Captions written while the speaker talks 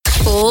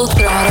Full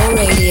Throttle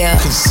Radio.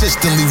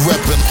 Consistently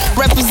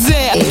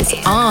Represent is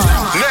on.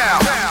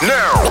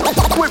 Now.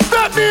 With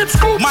Fatman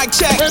Scoop, Mic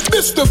check. and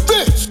Mr.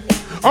 Vince.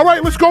 All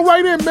right, let's go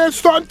right in, man.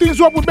 Starting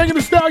things up with Megan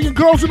Thee Stallion,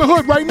 Girls in the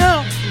Hood right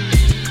now.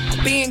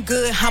 Being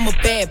good, I'm a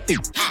bad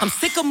bitch. I'm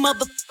sick of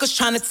motherfuckers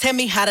trying to tell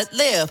me how to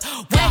live.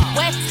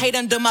 Whack, hate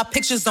under my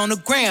pictures on the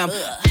gram.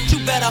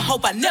 You better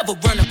hope I never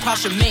run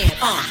across your man.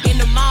 In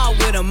the mall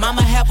with him,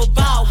 I'ma have a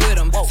ball with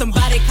him.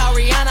 Somebody call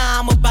Rihanna,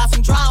 I'ma buy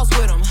some draws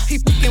with him. He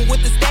fucking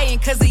with the stallion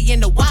cause he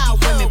into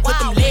wild women. Put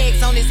them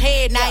legs on his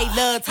head, now he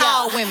love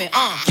tall women.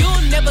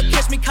 You'll never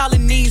catch me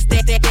calling these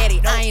daddy.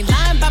 I ain't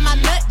lying by my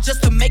nut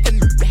just to make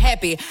a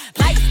happy.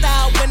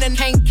 Lifestyle when a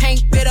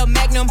can't fit a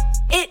magnum.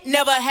 It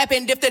never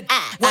happened if the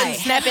wasn't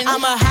snapping.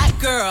 I'm a hot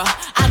girl,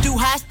 I do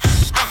hot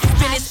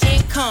finish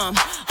income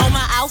on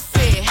my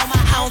outfit.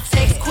 I don't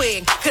text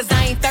quick, cause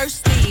I ain't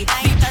thirsty. These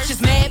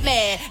bitches mad,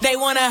 they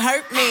wanna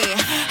hurt me.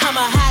 I'm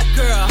a hot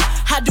girl,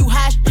 I do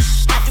hot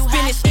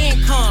finish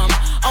income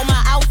on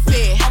my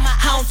outfit.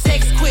 I don't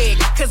text quick,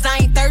 cause I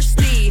ain't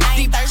thirsty.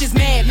 These bitches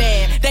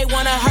mad, they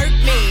wanna hurt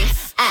me.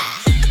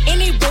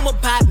 Any room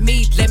about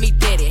me, let me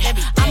get it.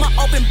 I'm an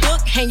open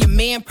book, and your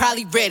man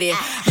probably read it.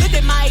 Look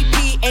at my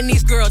AP, and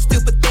these girls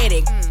still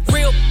pathetic.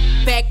 Real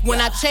back when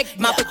I check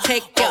my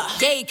protector.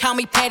 Yeah, call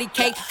me patty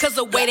cake, cause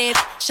the way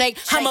that shake.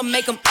 I'ma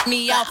make them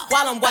me out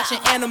while I'm watching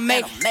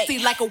anime. See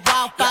like a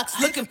wild fox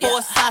looking for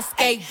a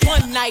Sasuke.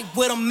 One night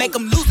with them, make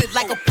them lose it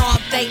like a prom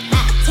date.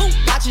 2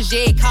 watches,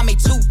 yeah, call me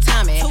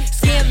 2-timing.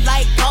 Skin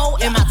like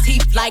gold, and my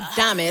teeth like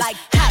diamonds.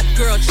 Hot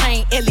girl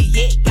chain,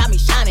 Elliot, got me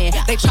shining.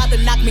 They tried to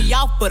knock me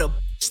off, but a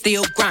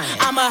still grinding.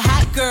 I'm a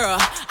hot girl,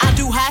 I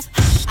do hot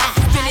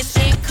finish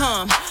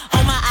income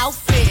on my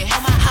outfit.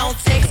 I don't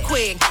text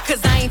quick, cause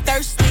I ain't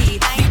thirsty.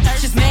 These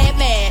bitches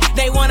mad,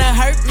 they wanna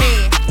hurt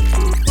me.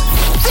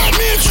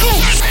 Fatman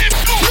Scoop,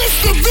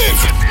 Mr.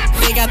 Vince.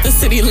 They got the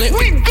city lit.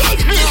 We got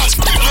hits.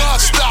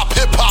 Non-stop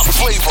hip-hop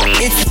flavor.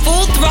 It's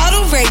Full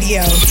Throttle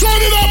Radio.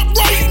 Turn it up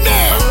right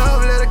now. A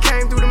love letter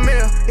came through the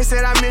mail. It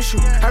said I miss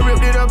you. I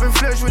ripped it up and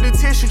flushed with the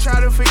tissue.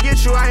 Try to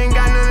forget you. I ain't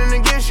got nothing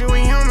against you.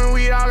 We human,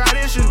 we all got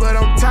issues. But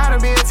I'm tired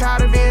of being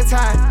tired.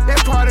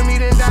 That part of me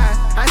done died.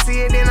 I see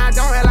it, then I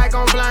don't act like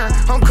I'm blind.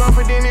 I'm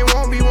confident it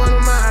won't be one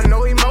of mine. I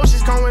know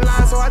emotions come with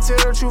lines, so I tell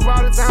the truth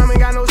all the time. Ain't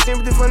got no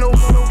sympathy for no.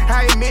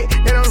 I admit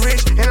that I'm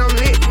rich and I'm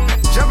lit.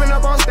 Jumping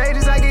up on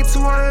stages, I get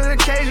 200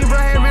 occasions. Bro,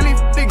 ain't really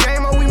the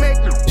game up. We make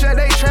shut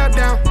they trap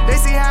down. They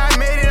see how I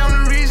made it. I'm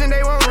the reason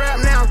they won't rap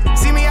now.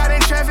 See me out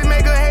in traffic,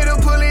 make a hater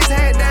pull his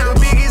head down.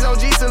 The biggest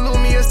OG salute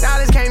me. A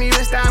stylist can't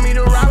even style me.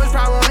 The robbers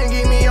probably wanna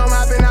get me on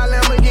my pin out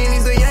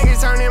Lamborghinis. The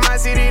Yankees turn in my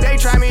city. They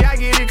try me, I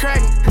get it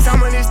cracking.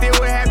 Some of this still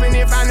would happen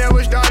if I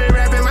never started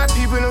rapping. My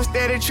people them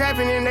steady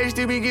trapping and they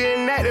still be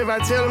getting active. I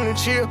tell them to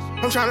chill.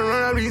 I'm trying to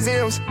run up these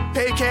M's.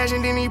 Pay cash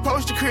and then he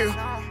post the crib.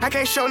 I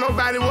can't show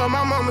nobody where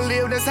my mama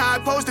live. That's how I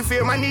supposed to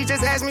feel. My niece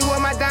just asked me what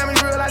my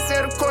diamonds real. I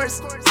said of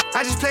course.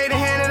 I just played the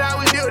hand that I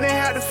was dealt, then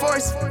had the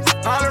force.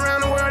 All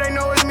around the world they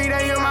know it's me,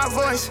 they hear my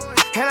voice.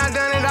 And I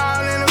done it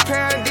all in a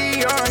pair of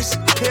Dior's.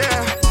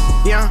 Yeah.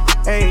 Young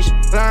age,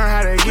 learn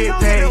how to get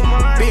paid.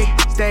 Big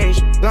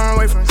stage, long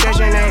way from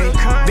Section 8.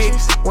 Big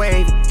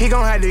wave, he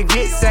gon' have to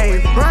get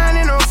saved.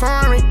 Riding on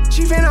foreign,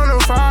 she fin on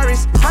the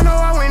forest. I know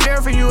I went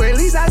there for you, at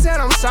least I said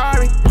I'm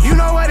sorry. You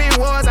know what it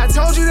was, I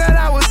told you that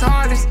I was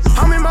hardest.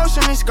 I'm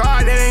emotionally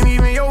scarred, that ain't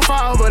even your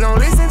fault. But don't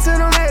listen to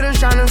them haters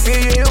tryna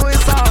feel you, it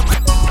was all.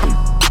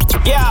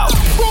 Yo,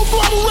 Full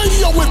Throttle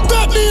Radio with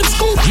Fatman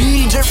Scoop,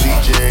 DJ,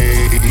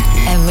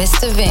 And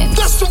Mr. Vince.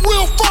 That's the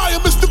real fire,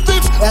 Mr.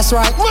 Vince. That's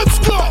right. Let's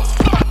go.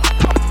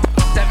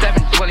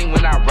 720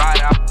 when I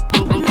ride out.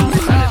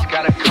 Honey's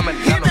gotta come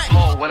and down the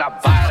pole when I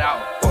buy it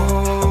out.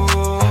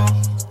 Oh,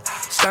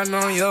 stand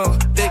on your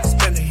big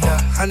spender, yeah.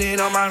 Honey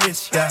on my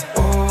wrist, yeah.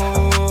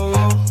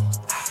 Oh,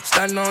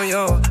 stand on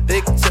your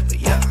big tipper,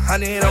 yeah.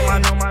 Honey on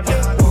my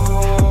yeah.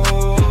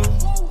 Oh,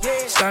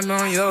 stand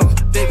on your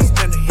big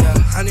spender, yeah.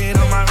 Honey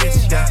on my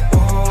wrist, yeah.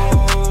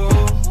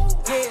 Oh,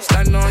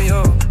 stand on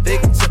your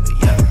big tipper,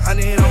 yeah.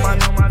 Honey on my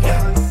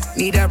yeah.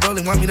 Need that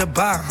rolling, want me to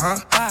buy, huh?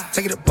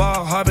 Take it to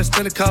ball hard, but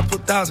spend a couple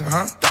thousand,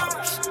 huh?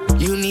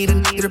 You need a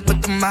nigga to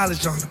put the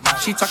mileage on her.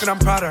 She talking, I'm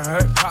proud of her.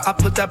 I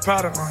put that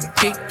Prada on her.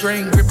 Kick,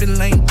 drain, gripping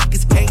lane,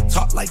 niggas can't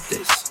talk like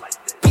this.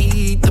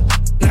 Beat the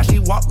now she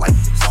walk like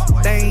this.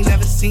 They ain't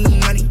never seen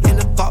money in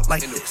a vault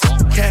like this.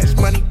 Cash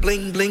money,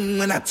 bling, bling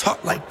when I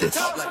talk like this.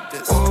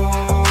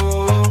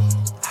 Oh,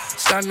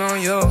 stand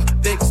on your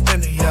big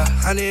spender, yeah.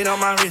 Honey on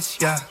my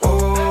wrist, yeah.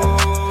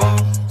 Oh,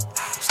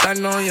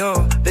 stand on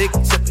your big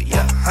tipper,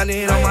 yeah.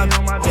 Honey on my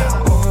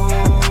yeah.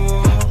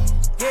 Oh,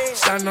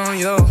 stand on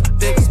your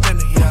big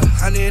spender, yeah.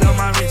 Honey on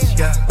my wrist,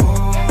 yeah.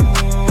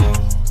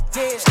 Oh,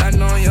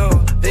 stand on your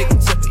big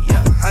tipper,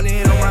 yeah.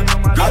 Honey on my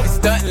I be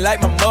stunting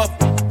like my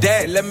mother.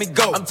 Dad, let me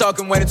go. I'm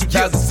talking way in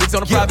 2006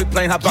 on a private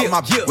plane. Hop out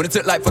my when it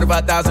took like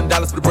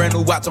 $45,000 for the brand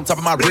new watch on top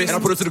of my wrist. And I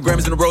put it to the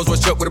Grammys in a Rolls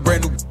Royce truck with a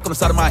brand new on the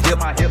side of my hip.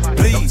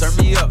 Please don't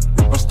turn me up.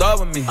 I'm start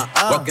with me.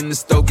 Walk in the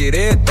store, get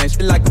everything,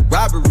 shit like a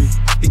robbery.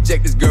 He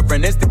checked his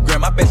girlfriend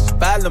Instagram, I bet she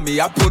follow me.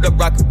 I pulled up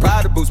rockin'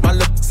 Prada boots, my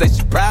look say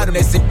she proud of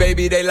me. They see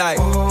baby, they like,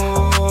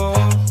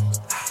 oh,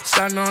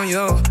 starting on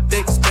you,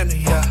 big spender,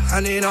 yeah.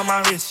 100 on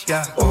my wrist,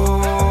 yeah.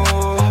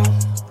 Oh,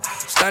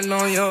 starting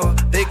on you,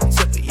 big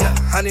tipper, yeah.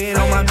 100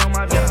 on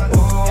my, yeah.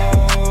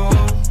 Oh,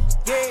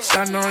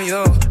 starting on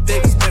you,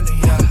 big spender,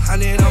 yeah.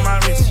 100 on my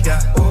wrist,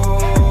 yeah.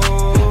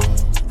 Oh,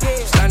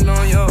 starting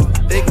on you,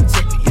 big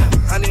tipper, yeah.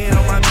 100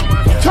 on my,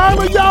 yeah.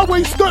 Tyler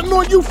Yahweh stunting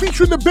on you,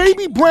 featuring the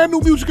baby. Brand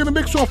new music in the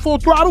mix on Full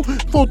Throttle.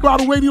 Full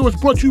Throttle Radio is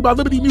brought to you by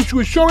Liberty Mutual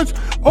Insurance.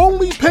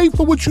 Only pay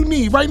for what you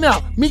need. Right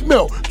now, Meek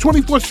Mill,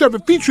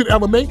 24/7 featuring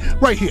LMA,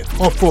 right here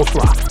on Full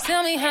Throttle.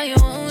 Tell me how you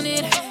want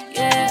it,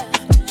 yeah.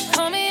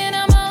 Call me and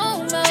I'm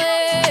on my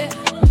way.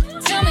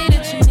 Tell me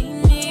that you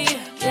need me,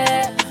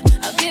 yeah.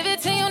 I'll give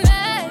it to you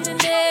night and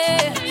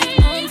day.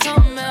 I'm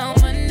talking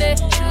about Monday,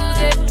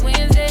 Tuesday,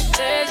 Wednesday,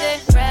 Thursday,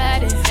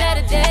 Friday,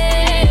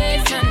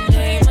 Saturday,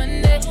 Sunday,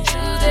 Monday,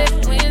 Tuesday,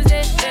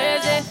 Wednesday,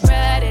 Thursday,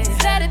 Friday,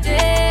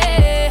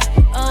 Saturday,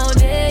 all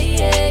day,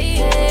 yeah,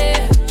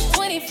 yeah.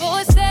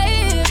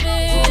 24/7,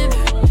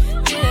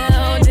 yeah,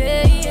 all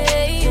day,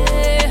 yeah,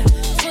 yeah.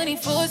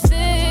 24/7.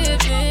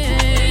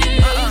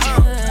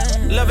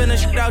 Loving the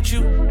shit without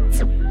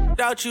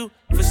you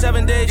for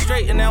 7 days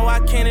straight, and now I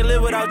can't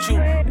live without you.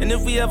 And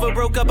if we ever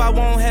broke up, I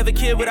won't have a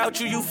kid without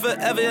you. You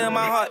forever in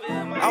my heart.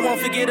 I won't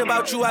forget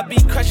about you. I be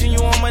crushing you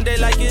on Monday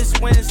like it's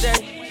Wednesday.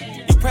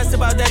 You pressed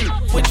about that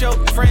what your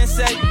friends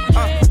say.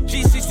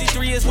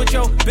 G63 is what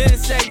your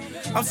business say.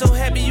 I'm so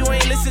happy you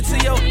ain't listen to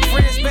your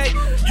friends, babe.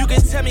 You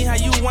can tell me how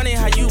you want it,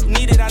 how you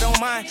need it, I don't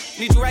mind.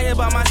 Need you right here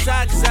by my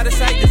side, cause out of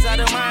sight is out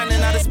of mind.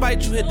 And out of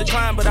spite, you hit the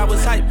climb, but I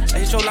was hype. I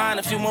hit your line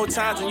a few more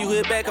times, when you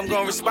hit back, I'm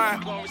gonna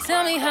respond.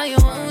 Tell me how you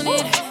want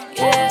it,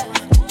 yeah.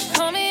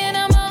 Call me and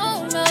I'm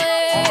on my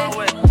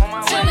way.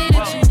 Tell me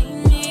that you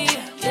need me,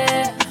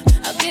 yeah.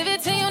 I'll give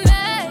it to you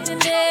night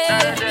and day.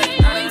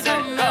 I'm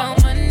talking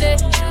about Monday,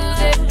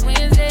 Tuesday,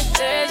 Wednesday,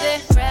 Thursday,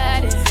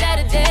 Friday,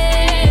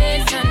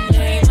 Saturday,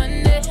 Sunday,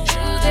 Monday,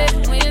 Tuesday,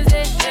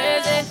 Wednesday,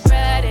 Thursday,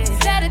 Friday,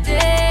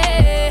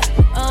 Saturday,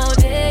 all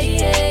day,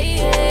 yeah,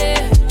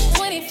 yeah.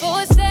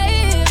 24/7,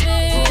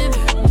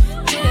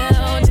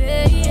 yeah, all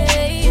day,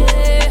 yeah,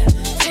 yeah.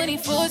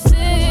 24/7.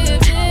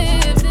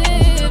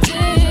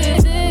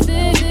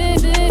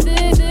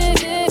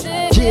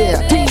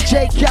 Yeah,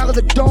 DJ Khaled,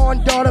 the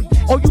Dawn Daughter.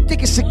 Oh, you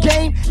think it's a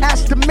game?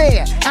 Ask the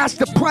mayor, ask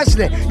the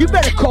president. You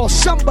better call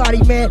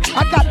somebody, man.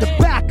 I got the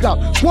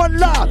backup. One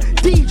love,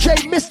 DJ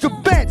Mr.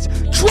 Benz.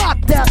 Drop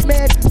that,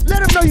 man.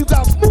 Let him know you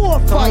got more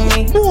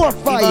fire, more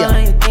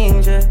fire. You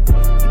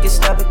can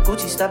stop at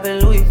Gucci, stop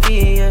at Louis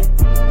V, yeah.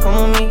 Come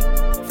on me,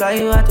 fly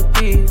you out the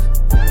breeze.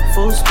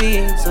 Full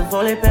speed, so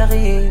volley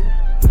Paris.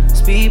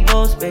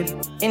 Speedboats, baby,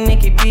 in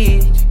Nikki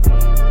Beach.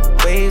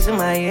 Waves in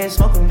my head,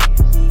 smoking.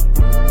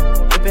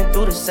 Ripping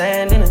through the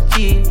sand in a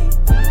Jeep.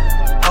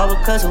 All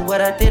because of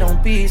what I did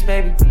on beats,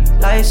 baby.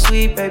 Life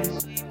sweet, baby.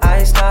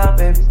 I stop,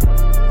 baby.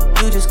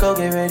 You just go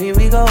get ready,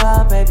 we go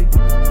out, baby.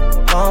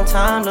 Long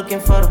time looking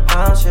for the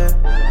bounce, yeah.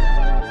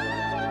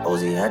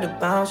 Ozzy had to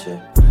bounce, yeah.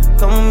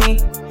 Come with me,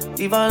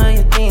 leave all of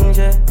your things,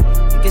 yeah.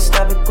 You can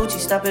stop at Gucci,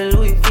 stop at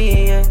Louis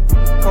V, yeah.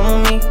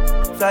 Come with me,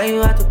 fly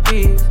you out the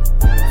breeze.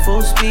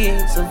 Full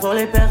speed, so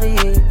volley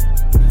Paris.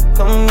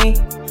 Come with me,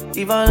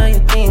 leave all of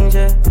your things,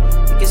 yeah.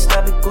 You can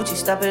stop at Gucci,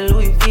 stop at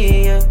Louis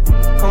V, yeah.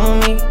 Come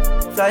with me,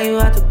 fly you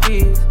out the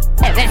breeze.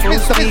 Full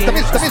speed,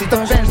 Mr.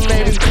 Benz,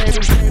 baby.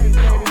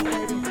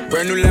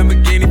 Brand new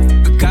Lamborghini,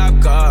 a cop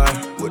car.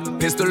 With a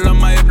pistol on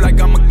my hip like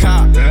I'm a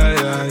cop.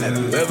 Have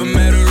you ever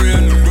met a real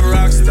nigga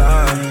rock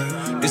star?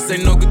 This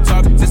ain't no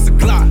guitar, but this a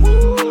Glock.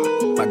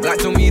 My Glock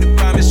told me to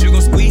promise you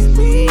gon' squeeze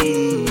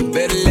me.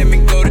 Better let me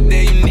go the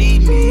day you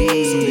need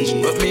me. So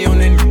bitch, put me on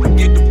that nigga,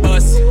 get the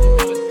bus.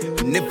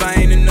 And if I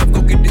ain't enough,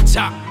 go get the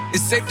chop.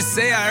 It's safe to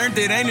say I earned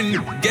it, ain't a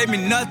nigga gave me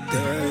nothing.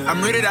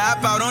 I'm ready to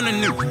hop out on a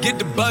nigga, get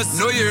the bus.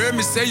 Know you heard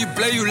me say you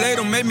play, you late,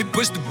 don't make me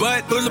push the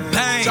butt. Full of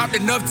pain, dropped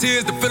enough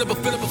tears to fill up a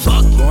fuck.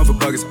 Going for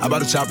buggers, I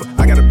bought a chopper.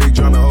 I got a big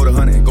drum and hold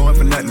 100. Ain't going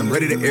for nothing, I'm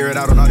ready to air it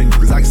out on all these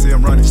niggas. I can see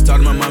I'm running. She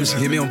talked to my mom, she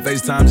hit me on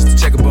FaceTime just to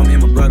check up on me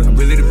and my brother. I'm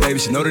really the baby,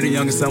 she know that the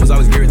youngest son was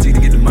always guaranteed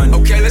to get the money.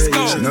 Okay, let's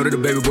go. She know that the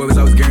baby boy was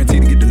always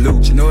guaranteed to get the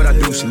loot. She know what I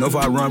do, she know if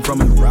I run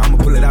from it, I'ma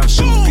pull it out,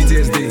 shoot.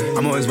 PTSD,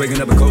 I'm always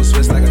waking up in cold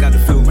sweats like I got the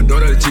flu. My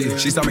daughter the G,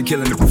 she saw me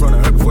killing it in front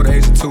of her before the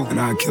age of 2. And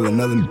I'd kill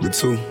another nigga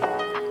too.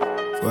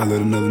 Before I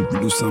let another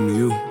nigga do something to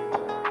you.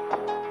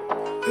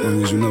 As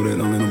long as you know that,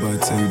 don't let nobody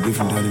tell you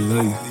different, daddy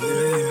love you.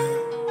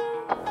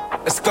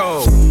 Let's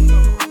go.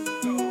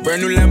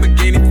 Brand new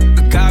Lamborghini,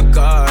 a cop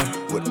car.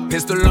 With a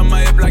pistol on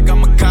my hip like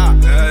I'm a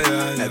cop.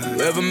 Have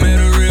you ever met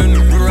a real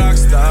nigga rock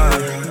star?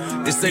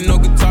 This ain't no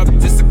guitar, but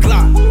this a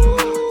Glock.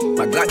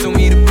 My Glock told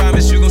me to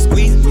promise you gon'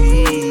 squeeze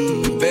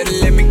me. Better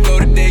let me go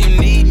the day you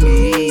need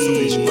me.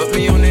 So bitch, put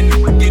me on that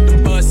nigga, get the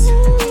bus.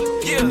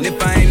 And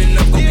if I ain't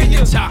enough, go get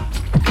your chop.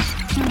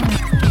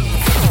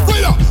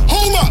 Wait up,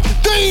 hold up,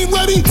 they ain't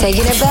ready.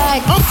 Taking it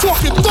back. I'm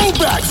talking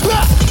throwbacks.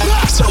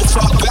 So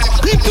far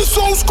back. Beat this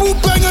on old school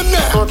banger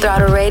now. Full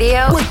Throttle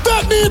Radio. With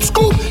Batman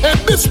Scoop and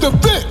Mr.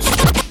 Vince.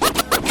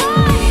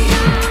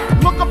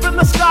 Look up in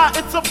the sky,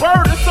 it's a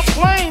bird, it's a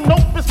plane.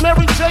 Nope, it's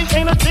Mary J,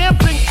 ain't a damn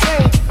thing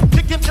changed.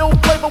 Kicking ill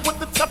flavor with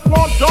the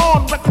Teflon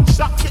Dawn. Wrecking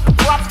shot, getting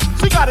drops,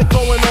 she got it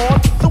going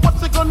on. So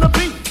what's it gonna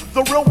be?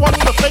 The real one,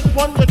 the fake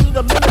one? You need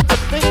a minute to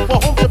think. For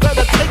whom you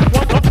better take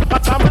one. My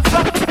time is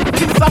up.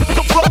 He's up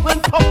to Brooklyn,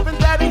 pumping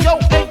daddy, yo,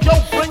 hey, yo,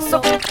 bring the...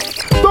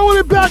 Throwing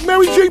it back,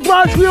 Mary J.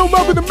 Blige, Real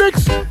Love in the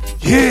mix.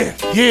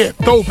 Yeah,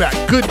 throwback,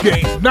 good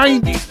days,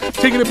 90s.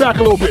 Taking it back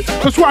a little bit.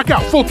 Let's rock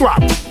out, Full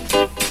Throttle.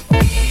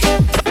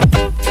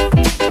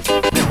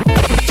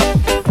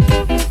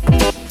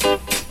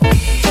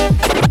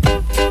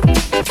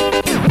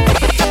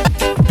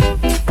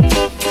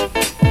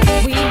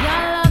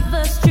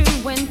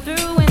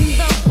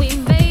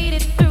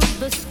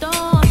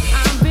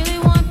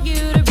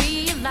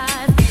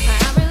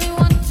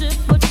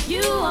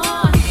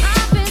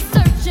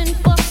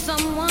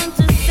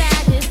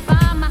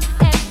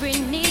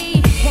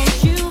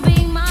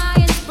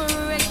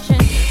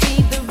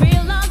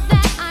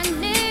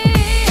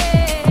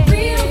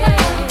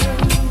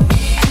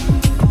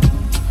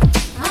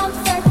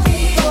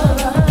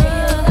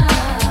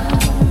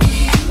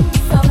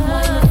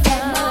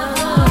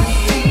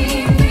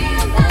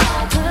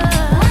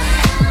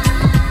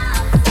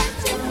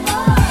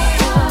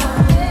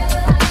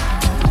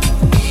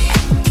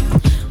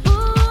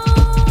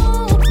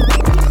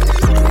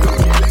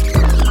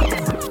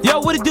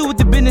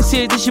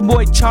 This your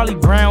boy Charlie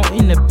Brown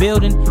in the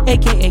building,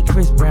 aka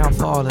Chris Brown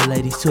for all the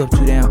ladies. 2 up,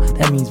 2 down.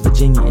 That means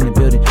Virginia in the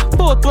building.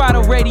 Full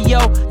Throttle Radio,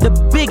 the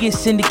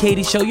biggest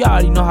syndicated show. Y'all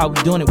already know how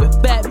we doing it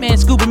with Batman,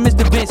 Scoop, and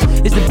Mr. Vince.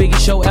 It's the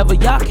biggest show ever.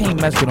 Y'all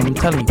can't mess with them, I'm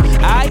telling you.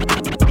 Alright?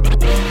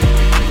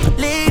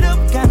 Lead up,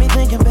 got me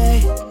thinking,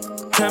 babe.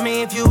 Tell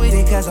me if you with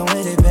it, cause I'm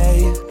with it,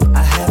 babe.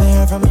 I haven't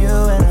heard from you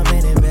and I'm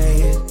in it,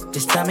 babe.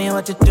 Just tell me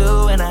what to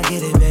do and I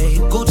get it,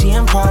 babe. Gucci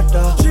and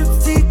Prada. Trip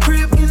to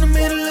crib in the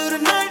middle of the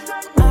night.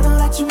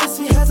 You miss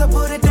me as I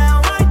put it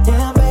down right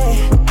down,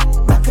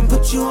 babe. I can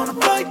put you on a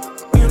flight.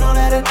 You know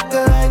that a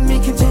nigga like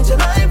me can change your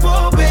life,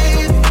 oh,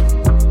 baby.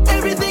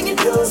 Everything you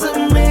do is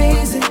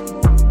amazing.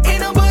 Ain't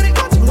nobody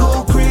got you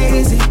go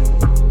crazy.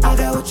 I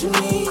got what you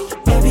need.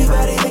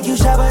 Everybody think you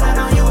shy, but I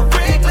know you a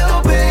freak,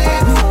 little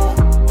baby.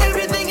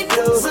 Everything you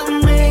do is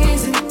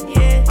amazing.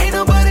 Ain't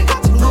nobody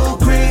got you go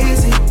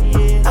crazy.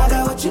 I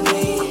got what you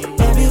need.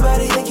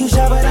 Everybody think you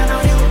shy, but I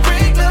know you a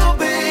freak, little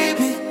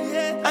baby.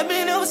 I've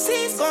been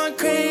overseas going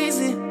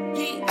crazy.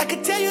 I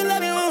could tell you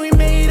love it when we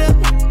made up.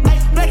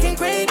 Black and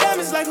gray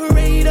diamonds like we're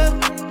Raider.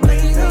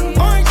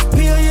 Orange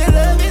peel, your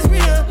love is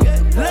real.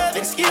 Love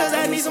and skills,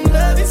 I need some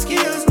love and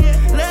skills.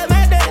 Love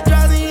my that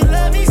draws and you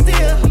love me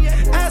still.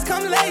 Eyes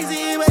come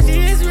lazy, but she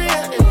is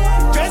real.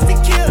 Dressed to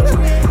kill.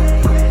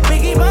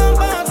 Biggie bomb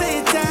bomb till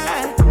you're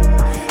tired.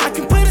 I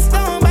can put a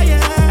stone by your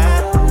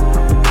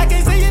eye. I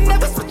can't say you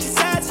never switch your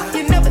sides.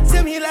 You never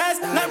tell me lies.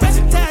 Not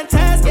rushing time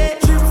ties, yeah.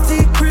 Trip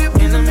to crib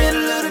in the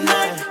middle of the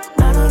night.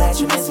 I know that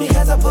you miss me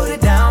cause I put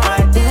it down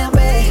right there,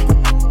 babe.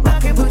 I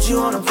can put you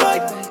on a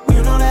flight.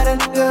 You know that a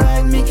nigga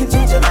like me can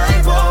change your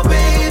life, oh,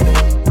 baby.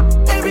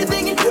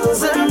 Everything you do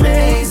is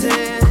amazing.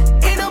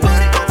 Ain't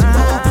nobody got you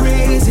go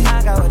crazy.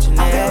 I got what you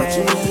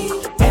need.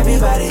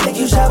 Everybody think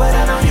you shy, but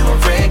I know you a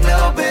freak,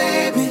 little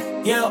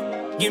baby.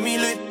 Yo, give me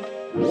lit.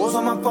 Was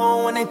on my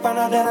phone when they found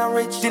out that I'm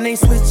rich. Then they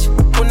switch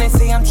when they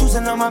say I'm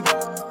choosing on my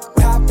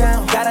top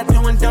down. Got her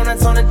doing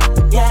donuts on it,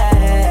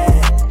 yeah.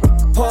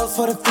 Pause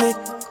for the flick.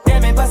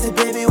 Damn it, bust it,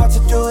 baby, watch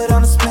her do it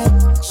on the split.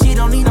 She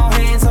don't need no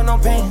hands or no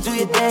pants, do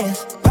your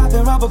dance.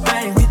 Poppin' rubber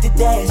bands, hit the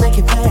dash, make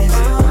it pass.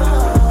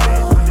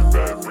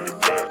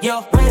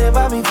 Yo, waiting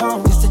by me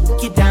phone just to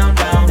get down,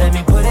 down. Let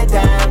me put it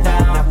down,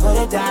 down. Now put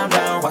it down,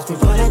 down. Watch me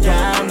put it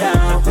down, down.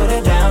 Now put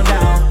it down,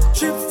 down.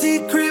 Trip to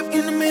your crib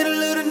in the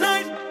middle of the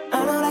night.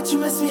 I know that you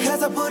miss me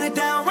as I put it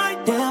down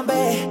right down,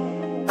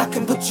 babe. I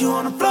can put you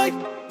on a flight.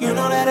 You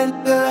know that a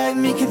nigga like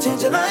me can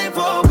change your life,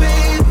 oh,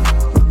 babe.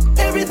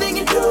 Everything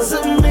you do is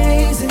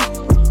amazing.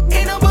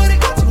 Ain't nobody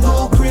got you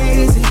go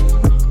crazy.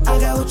 I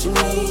got what you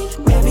need.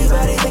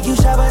 Everybody think you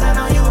shy, but I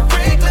know you a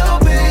freak, little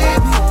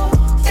baby.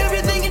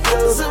 Everything you do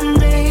is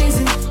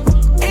amazing.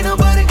 Ain't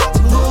nobody got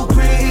you go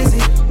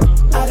crazy.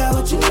 I got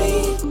what you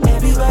need.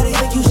 Everybody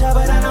think you shy,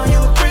 but I know you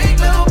a freak,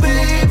 little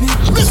baby.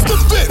 Mr.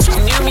 Vince,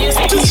 new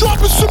music. just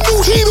dropping some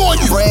new heat on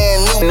you.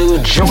 Brand new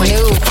joint.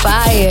 New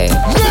fire.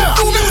 Now,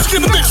 new music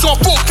in the mix on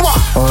Full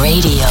Throttle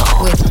Radio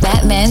with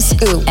Batman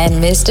Scoop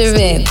and Mr.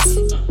 Vince.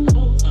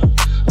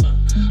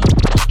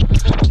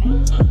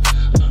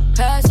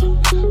 Pass it.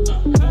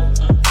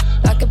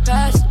 I can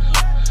pass it.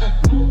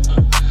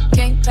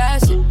 Can't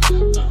pass it.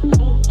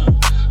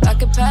 I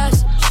can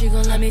pass it. She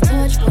gon' let me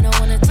touch when I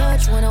wanna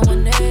touch, when I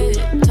want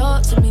it.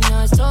 Talk to me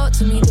nice, talk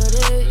to me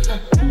dirty.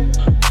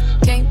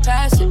 Can't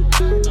pass it.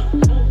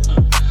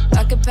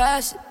 I can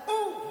pass it.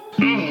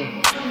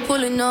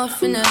 Pulling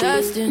off in that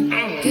Aston.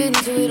 Getting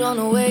to it on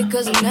the way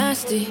cause I'm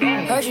nasty.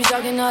 Heard you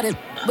talking all that,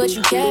 but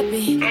you can't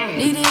be.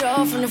 Need it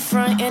all from the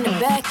front and the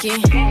back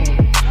end.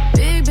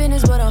 Big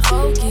business, but I'm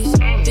focused.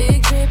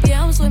 Big trip,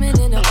 yeah, I'm swimming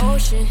in the ocean.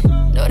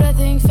 motion. Know that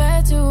thing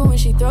fat too when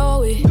she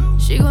throw it.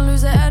 She gon'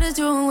 lose her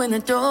attitude when the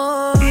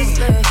door's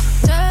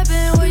left. Tap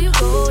in where you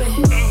going.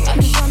 I'm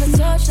just tryna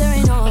touch, there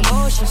ain't no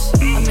emotions.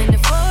 I'm in the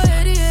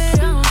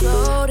 488, I'm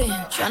floating.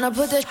 Tryna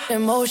put that shit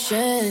in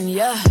motion,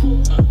 yeah.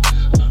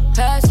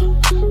 Pass it.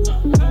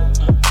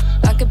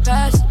 I can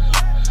pass it.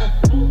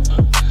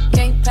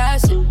 Can't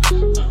pass it.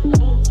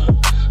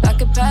 I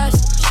can pass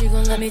it. She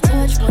gon' let me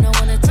touch when I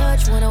wanna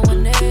touch, when I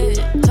want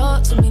it.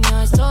 Talk to me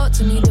nice, talk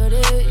to me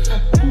dirty.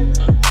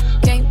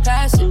 Can't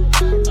pass it.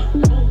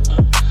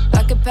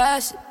 I can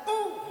pass it.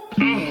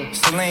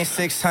 Celine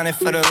 600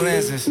 for the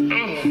lenses.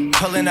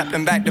 Pulling up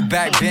in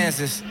back-to-back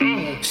Benzes.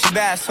 She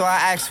bad, so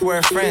I asked where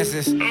her friends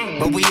is.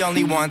 But we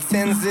only want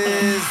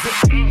tenses.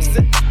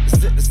 Zip,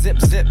 zip, zip,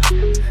 zip.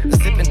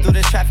 Zipping through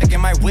the traffic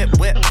in my whip.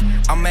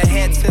 I'ma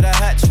head to the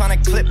hut,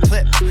 tryna clip.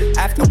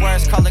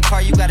 Afterwards, call the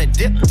car, you gotta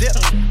dip.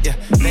 Yeah,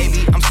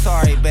 baby, I'm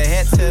sorry, but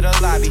head to the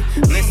lobby.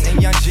 Listen,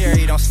 young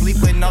Jerry, don't sleep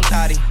with no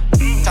toddy.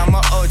 I'm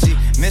a OG,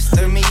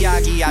 Mr.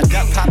 Miyagi. I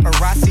duck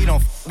paparazzi,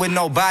 don't f with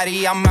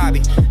nobody, I'm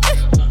Mobby.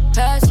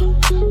 Pass it.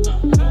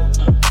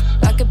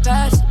 I can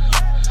pass it.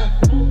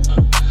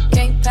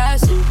 Can't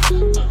pass it.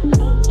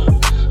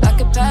 I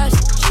can pass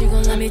it. She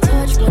gon' let me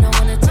touch when I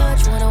wanna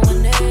touch, when I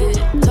want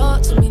it.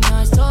 Talk to me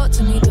nice, talk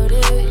to me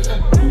dirty.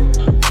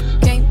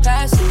 Can't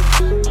pass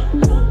it.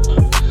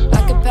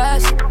 I can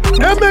pass it.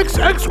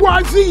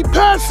 MXXYZ,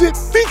 Pass It,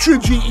 featuring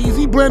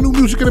G-Eazy. Brand new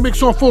music in the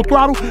mix on Full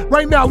Throttle.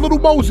 Right now, Little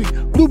Mosey,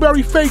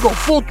 Blueberry Fago,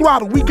 Full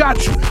Throttle. We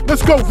got you.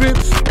 Let's go,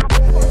 Vince.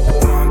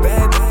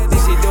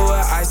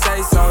 I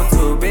say so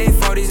too. Big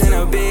 40s in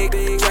a big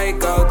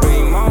Draco.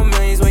 3 more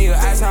millions when you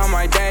ask how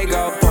my day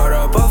go. Put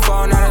up a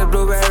phone, not a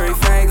Blueberry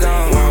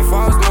Fago. One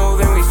false move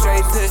and we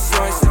straight to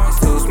short.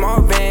 2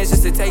 small bands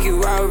just to take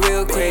you out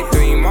real quick.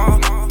 3 more,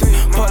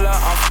 pull up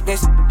on fucking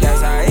shit.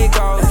 That's how it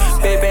goes.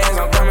 Big bands,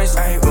 I'm coming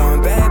straight.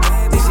 One bad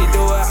bitch, she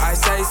do what I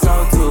say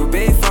so too.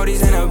 Big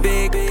 40s in a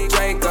big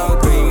Draco.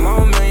 3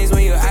 more millions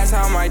when you ask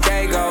how my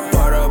day go.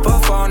 Put up a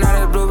phone,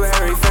 not a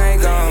Blueberry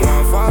Fago.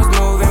 One false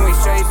move and we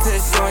straight to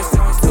short.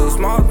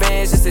 Small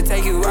bands just to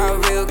take you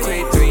out real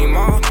quick. 3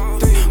 more,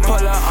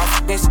 pull up on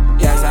fucking shit.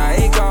 That's how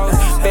it goes.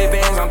 Big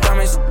bands, I'm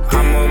coming.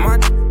 I'm on my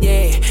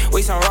yeah.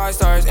 We some rock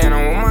stars and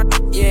I'm on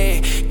my yeah.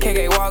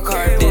 KK walk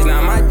hard. This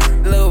not my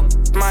little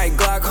my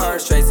Glock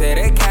hard. Straight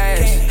to the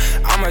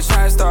cash. I'm a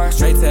trap star.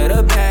 Straight to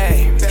the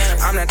pay.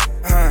 I'm the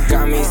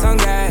got me some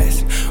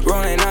gas.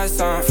 Rolling up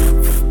some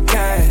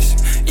cash.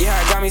 Yeah,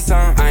 I got me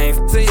some. I ain't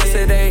f***ing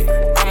yesterday.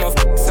 I'm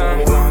a some.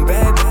 One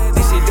bad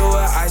bitch, she do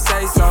what I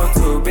say so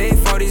too. Big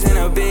 40s in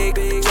a big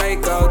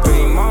Draco.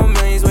 3 more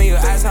millions when you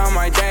ask how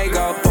my day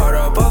go. Put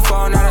up a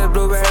phone, not a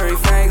Blueberry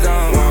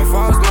Fago. One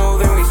false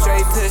move and we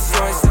straight to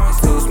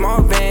short. 2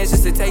 small bands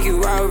just to take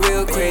you out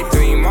real quick.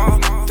 3 more,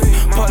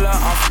 pull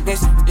up on fucking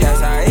shit.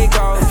 That's how it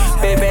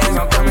goes. Big bands,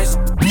 I'm coming.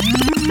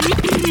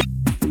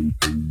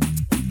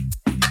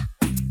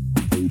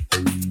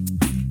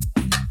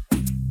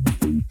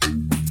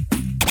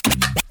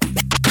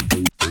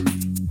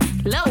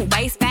 Low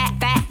waist,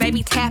 fat,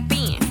 baby, tap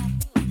in.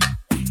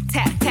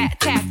 Tap, tap,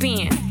 tap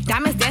in.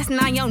 Diamonds dancing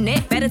on your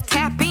neck, better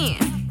tap in.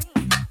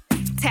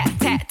 Tap,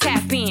 tap,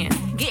 tap in.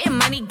 Getting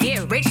money,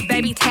 get rich,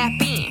 baby, tap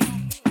in.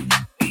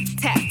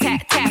 Tap,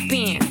 tap, tap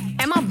in.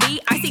 MLB,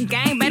 icy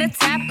gang, better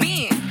tap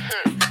in.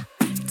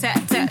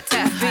 Tap, tap,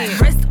 tap in.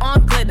 Wrist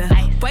on glitter,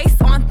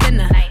 waist on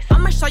thinner.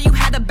 I'ma show you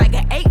how to bag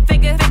an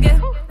 8-figure.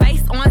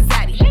 Face on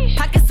zaddy,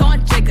 pockets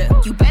on jigger.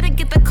 You better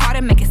get the card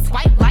and make it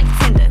swipe like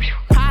Tinder.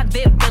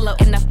 Private villa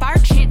in the fur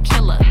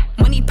chinchilla.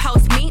 When he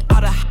post me,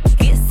 all the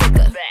get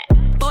sicker.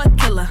 For a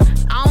killer,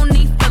 I don't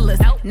need fillers.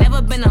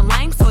 Never been a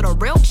lame, so the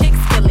real chicks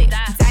feel it.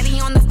 Daddy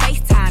on the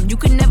FaceTime, you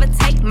can never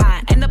take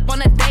mine. End up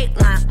on a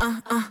dateline,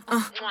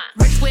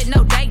 Rich with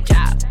no day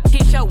job,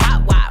 teach your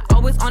wop,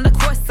 always on the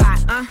court side,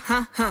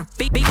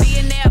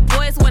 Billionaire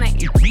boys wanna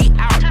eat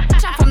out.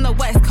 I'm from the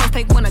West Coast,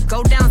 they wanna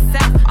go down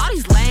south. All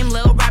these lame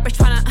little rappers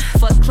tryna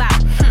fuck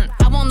clout.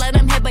 I won't let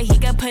him hit, but he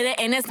can put it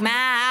in his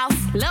mouth.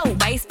 Low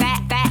waist,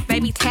 fat,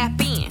 baby, tap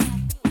in.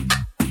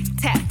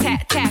 Tap,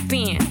 tap, tap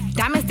in.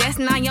 Diamonds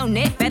dancing on your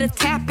neck, better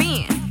tap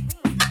in.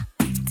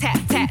 Tap,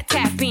 tap,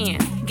 tap in.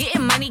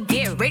 Getting money,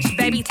 get rich,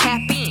 baby,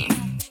 tap in.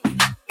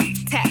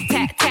 Tap,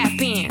 tap, tap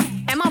in.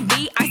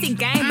 MLB, icy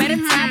gang, better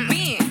tap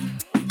in.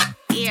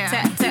 Yeah.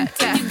 Tap, tap,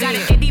 tap. You got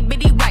an itty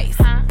bitty waist,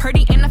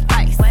 pretty in the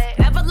face.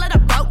 Never let a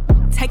broke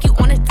take you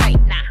on a date.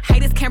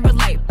 Haters can't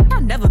relate.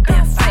 I've never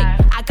been fake.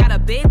 I got a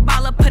big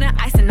baller putting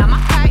icing on my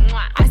cake.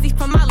 Icy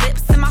from my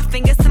lips and my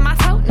fingers to my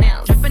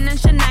toenails. Dripping in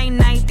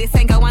Sinead, this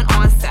ain't going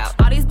on sale.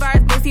 All these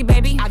birds busy,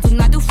 baby. I do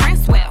not do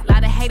friends well.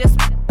 Lot of haters,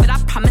 but I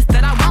promise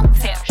that I won't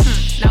tell.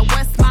 Now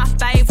what's my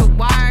favorite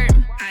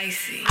word?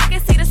 Icy. I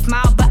can see the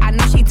smile, but I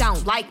know she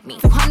don't like me.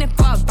 200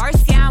 for a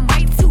verse, yeah, I'm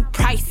way too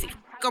pricey.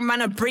 I'm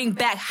gonna bring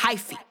back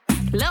hyphy.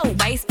 Low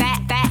waist,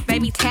 fat,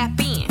 baby, tap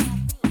in.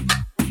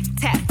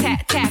 Tap,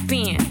 tap, tap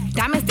in.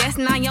 Diamonds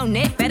dancing on your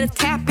neck, better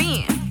tap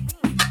in.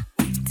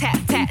 Tap,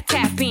 tap,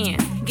 tap in.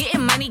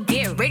 Getting money,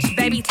 get rich,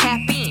 baby, tap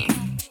in.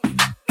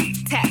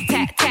 Tap,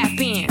 tap, tap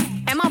in.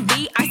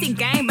 MLB, icy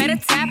gang, better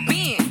tap in.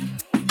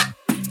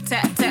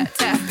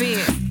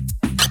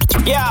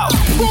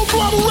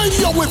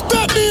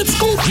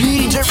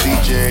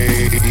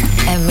 DJ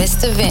and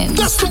Mr. Vince.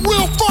 That's the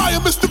real fire,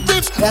 Mr.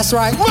 Vince. That's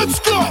right. Let's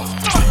go.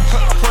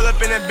 Pull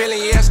up in a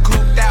billion, yeah, it's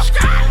cooped out.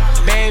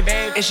 Babe,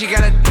 and she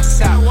got a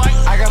diss out.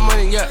 I got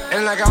money, yeah,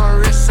 and I got my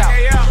wrist out.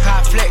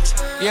 High flex,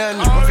 yeah,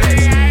 new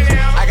flex.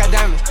 I got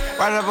diamonds,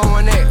 right up on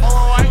my neck.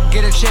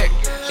 Get a check,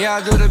 yeah,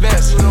 I do the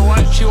best.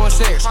 She want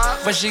sex,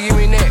 but she give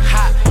me neck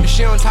hot. If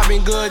she on top,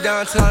 ain't good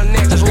down to her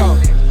neck. Let's go.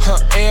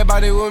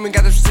 Everybody with me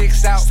got them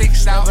six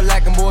out. But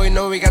like a boy,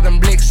 know we got them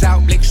blicks out.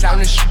 On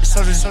the shit,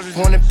 soldiers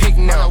wanna pick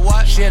now.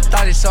 She a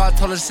thotty, so I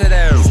told her sit her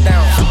ass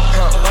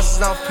down.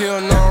 Buses off pill,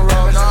 no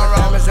roll.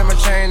 Diamonds in my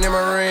chain, in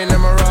my ring, in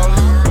my roller.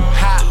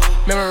 Hot,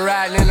 remember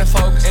riding in the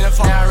Focus.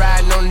 Now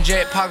riding on the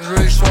jet, pockets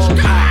really swole.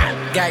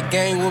 Got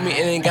gang with me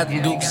and ain't got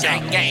them dukes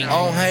out. I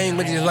don't hang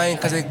with these lanes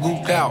cause they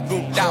gooped out.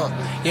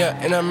 Yeah,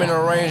 and I'm in the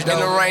range though. In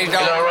the range,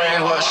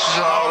 what's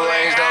all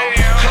range though.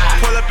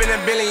 Pull up in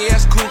a billion, yeah,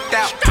 it's cooped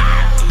out.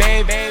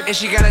 Babe, and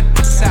she got a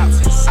diss out.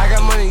 I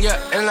got money, yeah,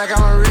 and I got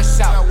my wrist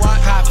out.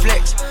 High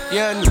flex,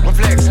 yeah, new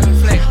flex.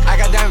 I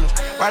got diamonds,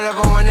 right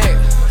up on my neck.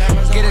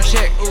 Get a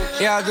check,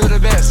 yeah, I do the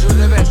best.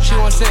 She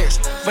want sex,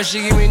 but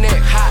she give me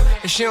neck hot.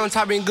 If she on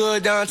top, ain't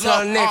good down to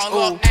her next.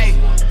 Ooh,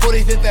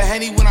 45th of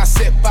Henny when I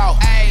sip out.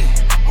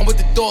 I'm with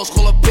the dogs,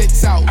 call her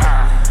bits out.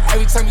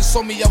 Every time you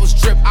saw me, I was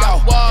dripped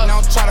out. And I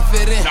don't try to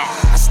fit in,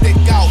 I stick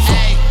out.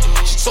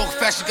 She talk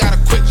fast, she got a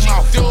quick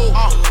mouth.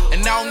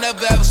 And I don't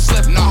never ever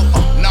slip, no.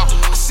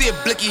 I see a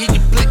blicky, hit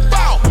your blick,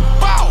 bow.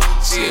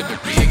 See a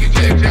blicky, hit your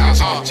blick, bow.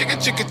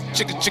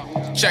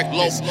 Chicka, check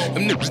low.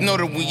 Them niggas know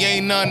that we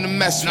ain't nothing to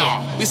mess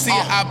with. We see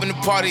a hop in the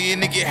party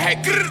and they get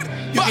hacked.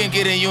 You can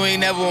get in, you ain't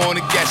never on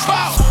the guest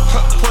list.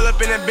 Pull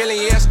up in a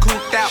billion, yeah, it's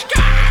cooped out.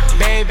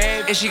 Babe,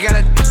 and she got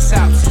a diss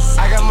out.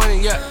 I got money,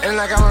 yeah, and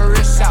I got my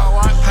wrist out.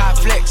 High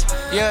flex,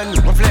 yeah,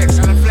 new flex.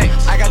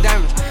 I got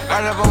diamonds,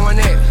 right up on my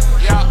neck.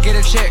 Get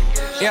a check,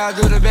 yeah, I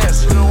do the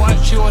best.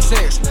 She want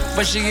sex,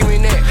 but she give me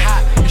neck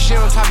hot. If she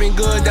on top, ain't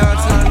good down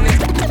to her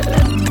neck.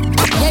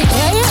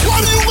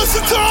 Why do you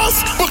listen to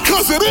us?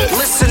 Because it is.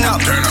 Listen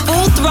up.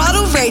 Full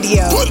Throttle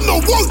Radio. Putting the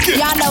work in.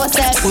 Y'all know what's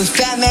up with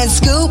Fat Man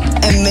Scoop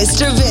and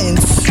Mr.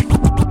 Vince.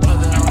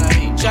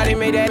 Shawty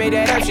made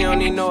that up, she don't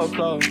need no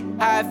applause.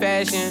 High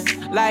fashion,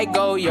 like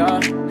Goya,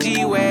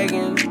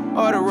 G-Wagon,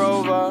 or the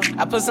Rover.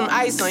 I put some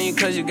ice on you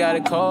cause you got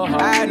a cold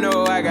heart. I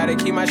know I gotta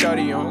keep my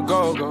shawty on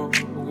go.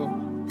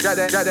 Drop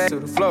that to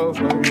the floor,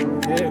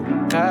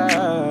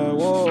 yeah.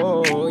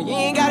 Whoa, you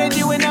ain't gotta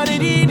do it none of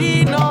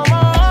these no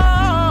more.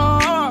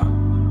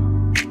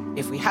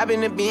 If we hop in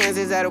the Benz,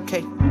 is that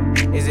okay?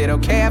 Is it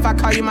okay if I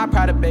call you my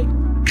pride, babe?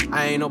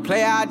 I ain't no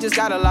player, I just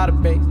got a lot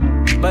of babe.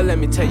 But let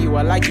me tell you,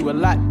 I like you a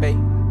lot, babe.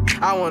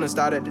 I wanna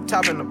start at the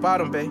top and the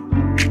bottom, babe.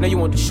 Now you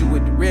want the shoe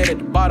with the red at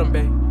the bottom,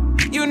 babe.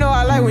 You know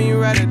I like when you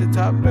right at the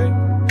top, babe.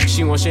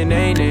 She wants your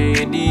name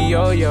and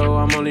D-Yo-Yo.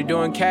 I'm only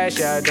doing cash,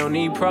 I don't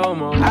need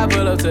promo. I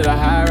pull up to the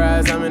high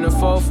rise, I'm in the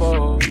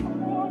fofo.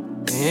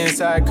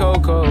 Inside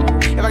Coco.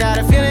 If I got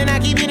a feeling, I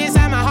keep it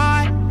inside my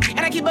heart. And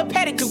I keep a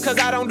pedicure cause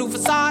I don't do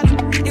facades.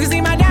 You can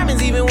see my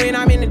diamonds even when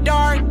I'm in the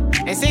dark.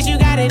 And since you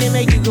got it, it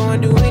make you go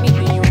and do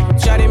anything you want.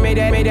 Shawty made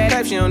that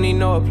up, she don't need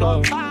no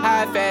applause.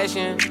 High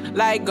fashion,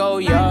 like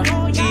Goya,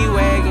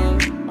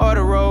 G-Wagon, or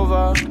the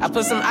Rover. I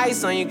put some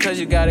ice on you cause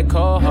you got a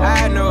cold heart.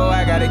 I know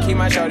I gotta keep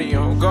my shawty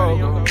on go.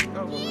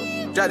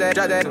 Drop that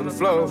to the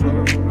floor,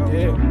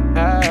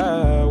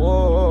 yeah.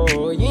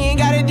 Whoa, you ain't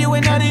gotta do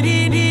it none of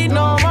these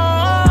no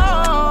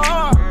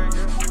more.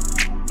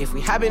 If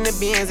we hop in the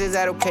Benz, is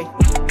that okay?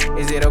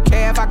 Is it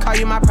okay if I call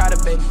you my pride,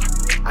 babe?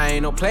 I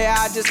ain't no player,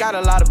 I just got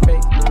a lot of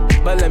faith.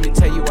 But let me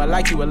tell you, I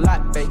like you a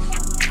lot, babe.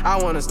 I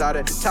wanna start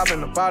at the top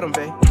and the bottom,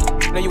 babe.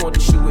 Now you want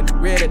the shoe with the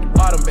red at the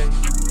bottom, babe.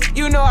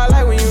 You know I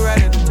like when you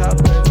right at the top,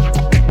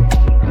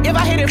 babe. If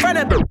I hit in front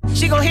of her,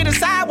 she gon' hit the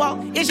sidewalk.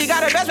 If she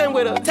got her best friend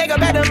with her, take her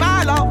back to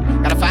Milo.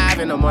 Got a 5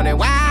 in the morning,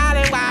 wildin'.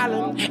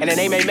 And her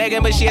name ain't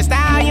Megan, but she a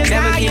stallion.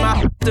 Never keep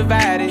my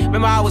divided.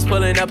 Remember I was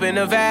pulling up in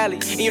the valley.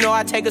 And you know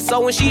I take her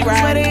so when she ride.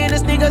 Sweater in the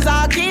sneakers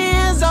all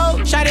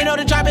Kenzo. Shawty know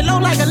to drop it low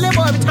like a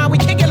limo every time we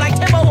kick it like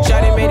Timbo.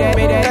 Shawty made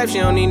that up, she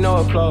don't need no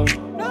applause.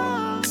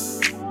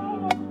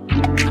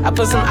 I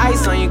put some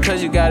ice on you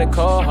cause you got a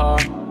cold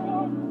heart.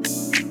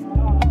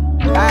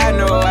 I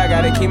know I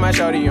gotta keep my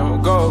shawty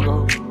on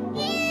go.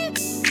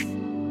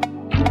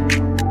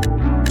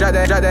 Drop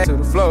that to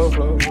the floor,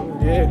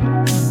 yeah.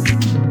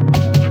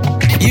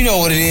 You know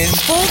what it is.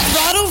 Full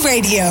Throttle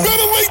Radio.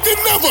 Better late than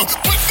never,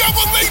 but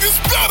never late is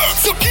better.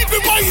 So keep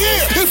it right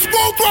here. It's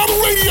Full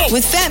Throttle Radio.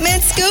 With Fat Man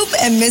Scoop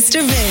and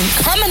Mr.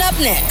 Vince. Coming up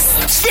next.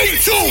 Stay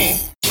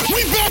tuned.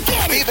 We back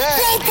at it.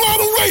 Full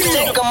Throttle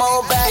Radio. Come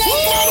on back. Full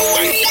Throttle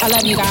Radio. I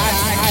love you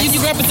guys.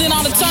 You represent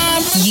all the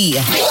time.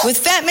 Yeah. With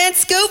Fat Man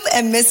Scoop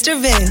and Mr.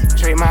 Vince.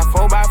 Trade my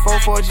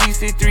 4x4 for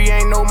GC3,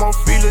 ain't no more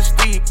freeless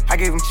speed. I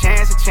gave him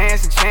chance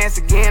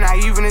again.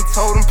 I even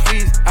told him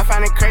please. I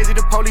find it crazy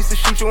the police will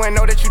shoot you and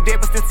know that you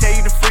dead, but still tell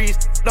you to freeze.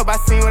 Look, I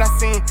seen what I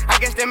seen. I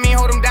guess that mean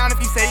hold him down if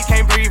he say you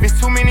can't breathe. It's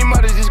too many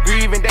mothers just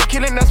grieving. They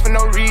killing us for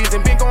no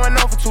reason. Been going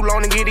on for too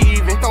long to get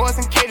even. Throw us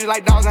in cages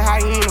like dogs and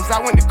hyenas.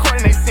 I went to court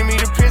and they sent me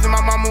to prison.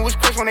 my mama was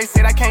crushed when they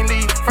said I can't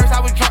leave. First I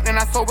was drunk, then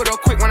I sobered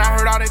up quick when I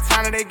heard all that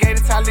time that they gave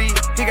to Talib.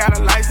 He got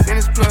a life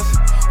sentence plus.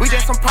 We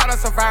just some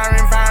products of our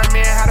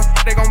environment. How the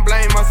f they gon'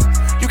 blame us?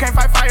 You can't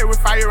fight fire with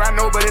fire, I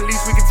know, but at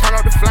least we can turn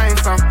up the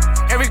flames some.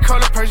 Every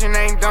color person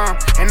ain't dumb,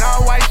 and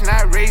all whites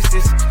not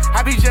racist.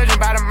 I be judging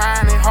by the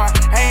mind and heart,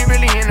 I ain't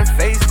really in the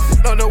faces.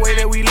 Know the way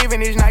that we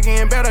living is not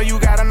getting better, you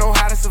gotta know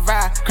how to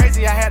survive.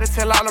 Crazy, I had to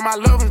tell all of my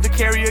loved ones to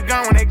carry a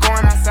gun when they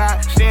going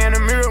outside. Stay in the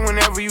mirror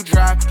whenever you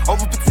drive.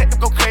 Overprotective,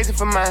 go crazy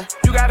for mine.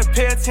 You gotta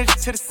pay attention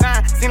to the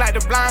sign. Seem like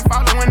the blind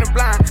following the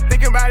blind.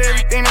 Thinking about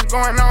everything that's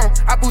going on.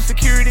 I boost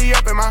security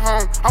up in my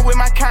home. I'm with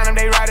my kind of,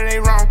 they right or they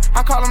wrong.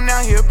 I call him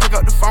now, he'll pick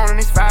up the phone and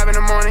it's 5 in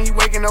the morning. He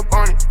waking up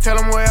on it. Tell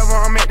him wherever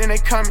I'm at, then they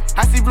coming.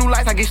 I see blue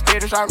lights, I get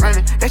scared to start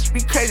running. That should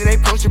be crazy, they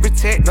supposed to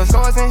protect us.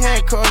 Swords and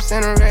handcuffs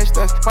and arrest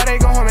us. Why they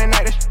go home at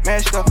night, that's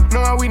messed up.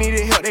 Knowing we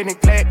needed help, they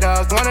neglect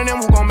us. One of them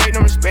who gon' make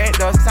them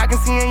respect us. I can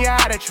see in your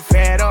eye that you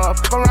fed up.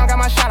 Go around, got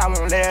my shot, I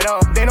won't let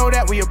up. They know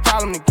that we a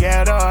problem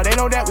together. They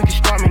know that we can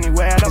storm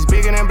anywhere. It's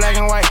bigger than black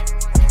and white.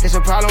 It's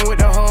a problem with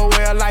the whole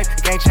way of life.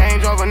 It can't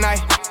change overnight.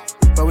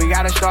 But we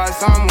gotta start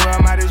somewhere.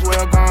 Might as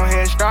well go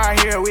ahead, start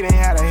here. We done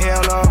had a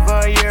hell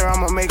of a year.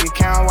 I'ma make it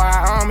count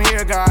while I'm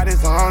here. God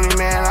is the only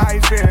man I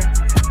fear.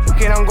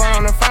 Kid, I'm going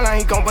on the front line,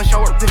 he gon' bust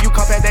your work till you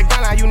come past that gun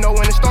line. You know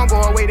when the storm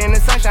go away, then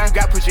the sunshine.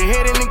 Got put your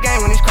head in the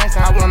game when it's crunch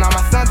time. I want all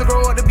my sons to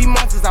grow up to be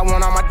monsters. I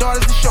want all my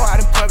daughters to show out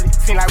in public.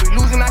 Seem like we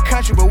losing our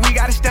country, but we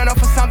gotta stand up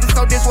for something,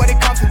 so this what it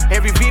comes to.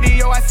 Every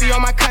video I see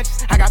on my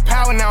conscience, I got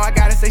power now, I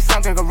gotta say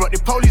something. Corrupted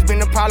police been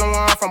the problem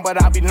where I'm from,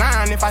 but I'd be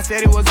lying if I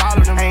said it was all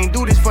of them. I ain't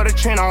do this for the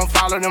trend, I don't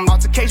follow them.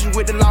 Altercations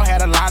with the law had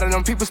a lot of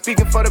them. People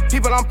speaking for the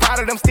people, I'm proud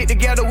of them. Stick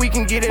together, we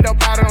can get it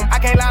up out of them. I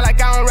can't lie like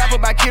I don't rap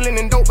about killing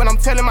and dope, but I'm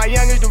telling my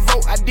youngest to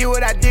vote. I did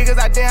what I did, cause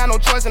I didn't have no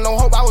choice and no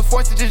hope. I was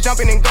forced to just jump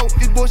in and go.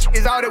 This bullshit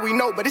is all that we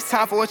know, but it's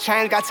time for a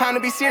change. Got time to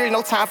be serious,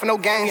 no time for no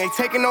games. Ain't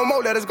taking no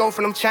more, let us go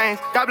for them chains.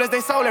 God bless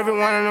they soul, every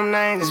one of them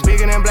names. It's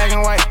bigger than black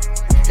and white.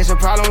 It's a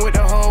problem with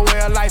the whole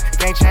way of life. It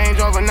can't change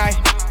overnight,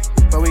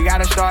 but we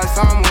gotta start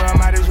somewhere.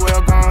 Might as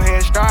well go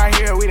ahead, start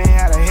here. We done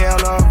had a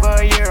hell of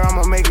a year.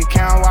 I'ma make it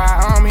count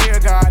while I'm here.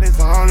 God is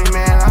the only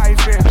man I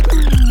fear.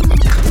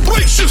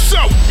 Brace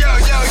yourself! Yo,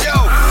 yo, yo!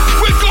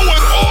 We're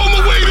going all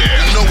the way there!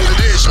 You know what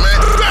it is, man.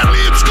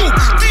 Fatman Scoop,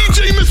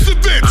 DJ Mr.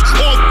 Vince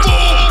on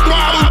Full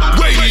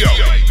Throttle Radio.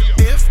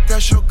 If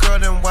that's your girl,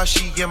 then why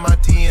she in my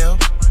DM?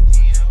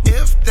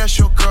 If that's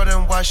your girl,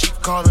 then why she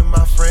calling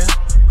my friend?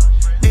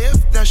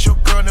 If that's your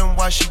girl, then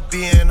why she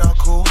being all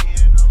cool?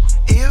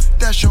 If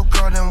that's your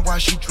girl, then why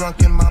she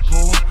drunk in my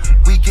pool?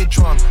 We get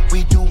drunk,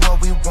 we do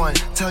what we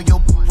want. Tell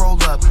your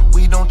roll up,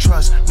 we don't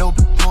trust. No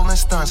pulling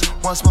stunts.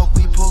 One smoke,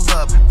 we pull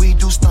up. We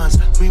do stunts,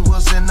 we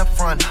was in the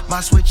front.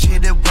 My switch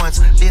hit it once,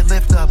 it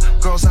lift up.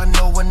 Girls, I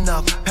know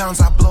enough. Pounds,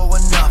 I blow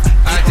enough.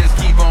 I just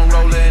keep on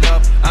rolling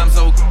up. I'm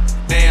so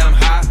damn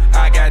high.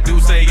 I got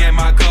Douce in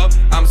my cup.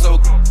 I'm so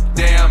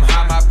damn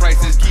high. My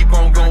prices keep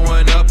on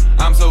going up.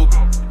 I'm so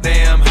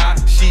damn high.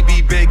 She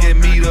be begging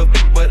me to,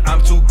 but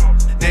I'm too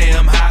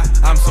damn high.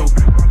 I'm so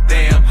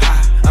damn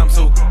high. I'm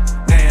so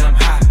damn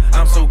high.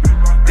 I'm so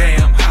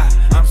damn high.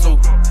 I'm so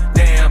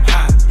damn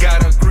high.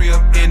 Got a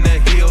grip in the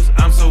hills.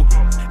 I'm so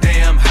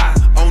damn high.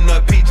 On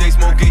the PJ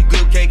smoking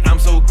good cake. I'm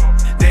so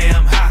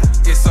damn high.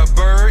 It's a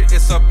bird.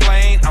 It's a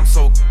plane. I'm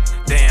so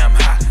damn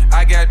high.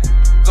 I got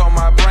on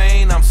my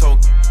brain. I'm so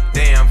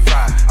damn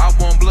fly. I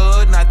want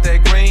blood, not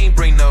that green.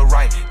 Bring the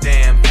right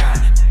damn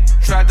kind.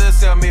 Tried to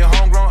sell me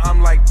homegrown.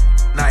 I'm like,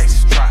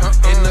 nice try.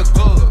 In the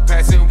club,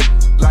 passing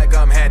like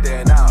I'm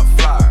handing out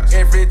flyers.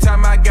 Every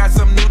time I got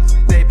some new,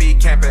 they be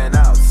camping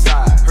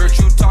outside. Heard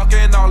you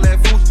talking all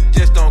that food,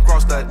 just don't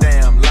cross the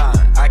damn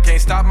line. I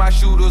can't stop my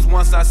shooters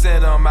once I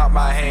send them out,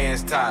 my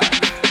hands tied.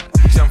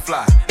 Jump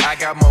fly, I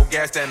got more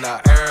gas than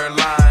the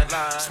airline.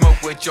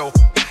 Smoke with your,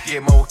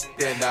 get more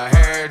than the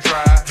hair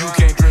dry. You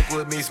can't drink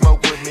with me,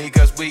 smoke with me,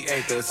 cause we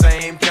ain't the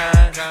same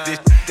kind. This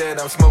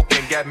that I'm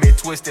smoking got me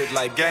twisted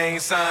like gang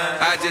sign.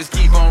 I just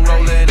keep on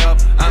rolling up,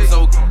 I'm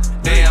so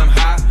damn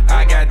high.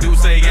 I got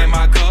Douce in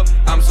my cup,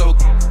 I'm so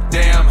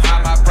damn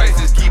high. My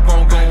prices keep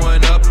on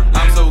going up,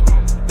 I'm so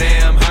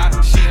damn high.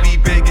 She be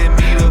begging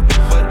me to,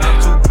 but I'm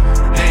too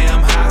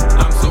damn high.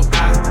 I'm so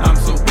high, I'm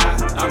so high,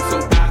 I'm so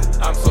high,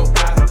 I'm so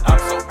high, I'm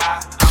so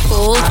high.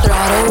 Full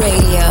Throttle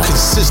Radio.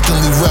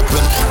 Consistently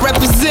reppin'.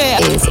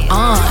 Represent is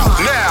on.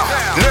 Now.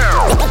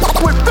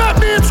 With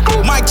Fatman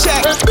Scoop, Mike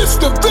check, and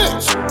Mr.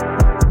 Vince.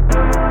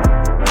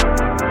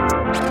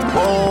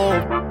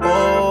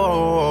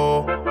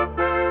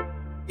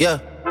 Yeah,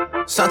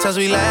 sometimes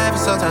we laugh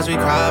and sometimes we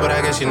cry, but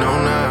I guess you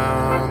know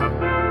now.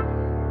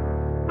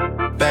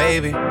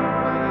 Baby,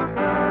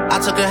 I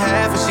took a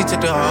half and she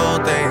took the whole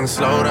thing.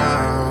 Slow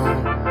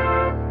down.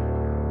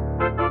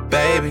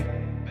 Baby,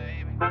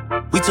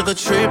 we took a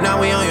trip, now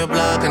we on your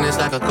block and it's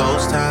like a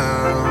ghost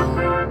town.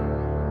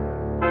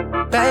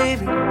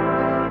 Baby,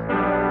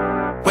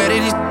 where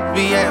did these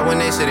be at when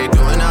they say they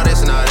doing all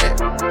this and all that?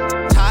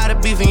 Tired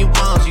of beefing you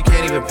bums, you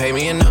can't even pay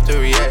me enough to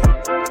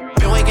react.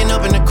 Been waking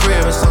up in the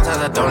crib and sometimes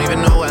I don't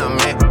even know where I'm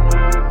at.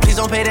 Please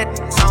don't pay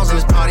that songs in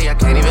this party, I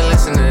can't even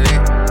listen to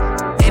that.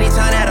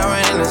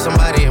 to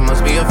somebody, it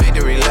must be a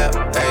victory lap.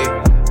 Hey,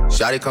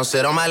 shawty come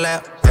sit on my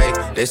lap. Hey,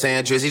 they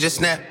saying Drizzy just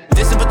snap.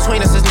 This in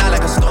between us is not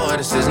like a store,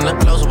 this isn't a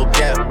closable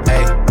gap.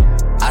 Hey,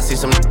 I see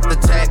some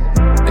attack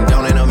and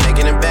don't end up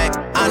making it back.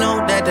 I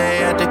know that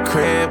they at the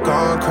crib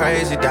going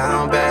crazy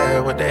down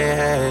bad. What they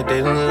had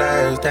didn't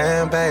last,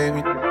 damn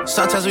baby.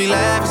 Sometimes we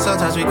laugh and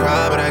sometimes we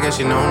cry, but I guess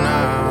you know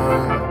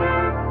now,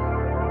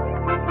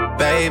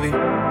 baby.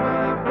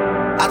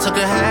 I took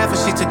a half and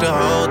she took the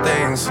whole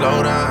thing.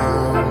 Slow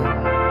down,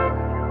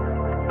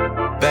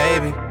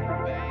 baby.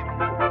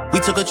 We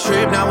took a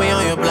trip, now we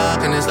on your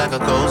block and it's like a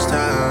ghost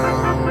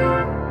town,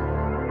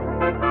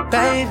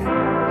 baby.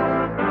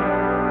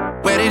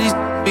 Where did these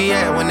be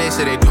at when they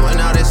say they doing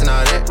all this and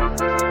all that?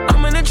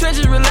 I'm in the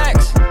trenches,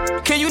 relax.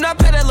 Can you not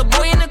pay that little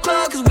boy in the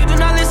club? Cause we do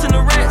not listen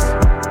to rest.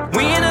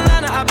 We in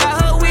Atlanta, I buy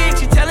her wig,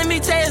 she telling me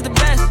Tay is the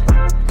best.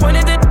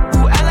 Pointed at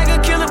who act like a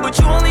killer, but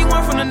you only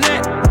one from the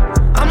net.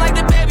 I'm like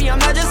the baby, I'm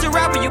not just a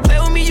rapper. You play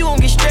with me, you gon'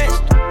 get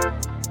stretched.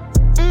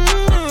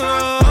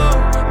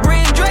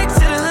 Bring Drake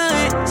to the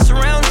hood,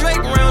 surround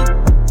Drake around.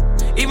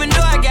 Even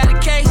though I got a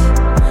case,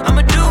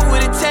 I'ma do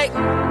what it take.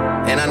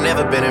 And I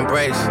never been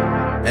embraced,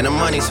 and the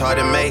money's hard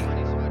to make,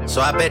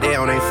 so I bet they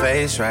on their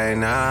face right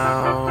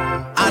now.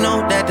 I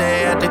know that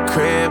they at the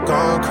crib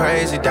going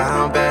crazy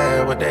down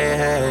bad. What they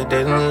had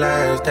didn't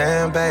last,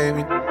 damn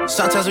baby.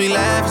 Sometimes we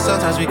laugh,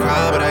 sometimes we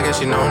cry, but I guess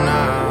you know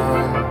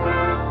now,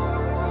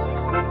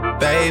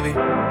 baby.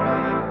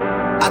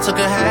 I took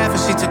a half and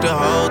she took the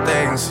whole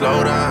thing.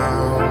 Slow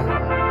down,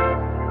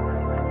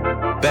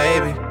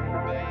 baby.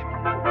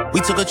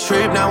 We took a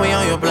trip, now we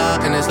on your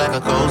block and it's like a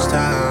ghost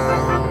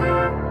town,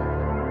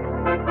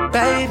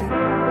 baby.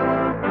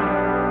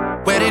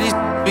 Where did these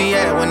be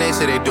at when they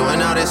say they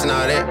doing all this and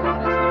all that?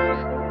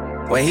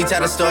 When he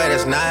tell the story,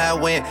 that's not how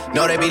it went.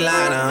 No, they be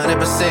lying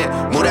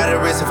 100%. Moved out of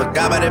the wrist and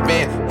forgot about the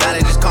bend. Now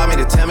they just call me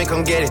to tell me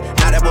come get it.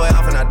 Now that boy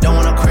off and I don't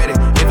want no credit.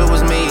 If it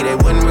was me, they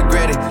wouldn't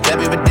regret it. Left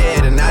me for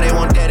dead and now they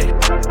won't dead it.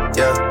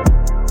 Yeah.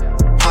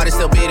 Heart is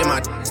still beating,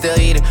 my still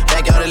eating.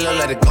 Backyard it look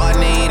like the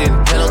garden eating.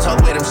 Pillow talk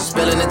with him, she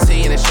spilling the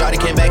tea. And then shawty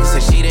came back and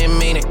said she didn't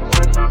mean it.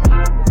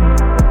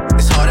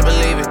 It's hard to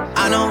believe it.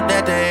 I know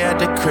that they at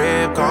the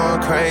crib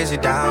going crazy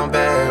down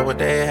bad. What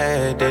they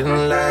had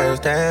didn't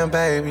last, damn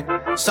baby.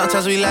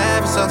 Sometimes we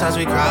laugh and sometimes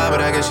we cry,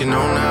 but I guess you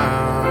know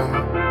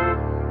now,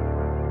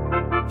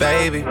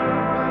 baby.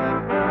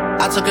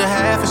 I took a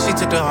half and she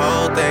took the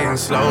whole thing.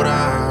 Slow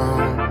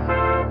down,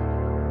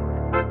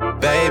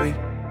 baby.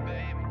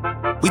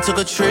 We took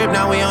a trip,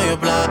 now we on your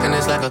block and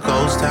it's like a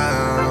ghost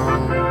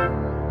town,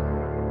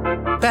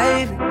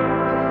 baby.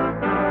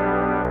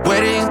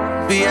 Where these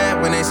be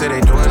at when they say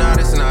they doing all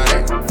this and all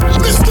that?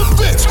 Mr.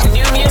 Vince,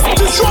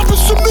 just dropping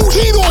some new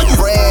heat on you.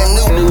 Brand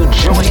new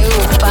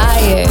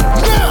fire.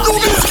 Now, new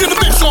music in the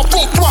mix on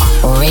Full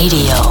Throttle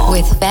Radio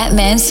with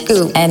Fatman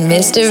Scoop and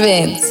Mr.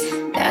 Vince.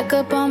 Back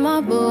up on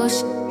my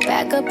bush,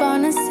 back up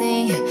on the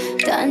scene.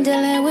 Done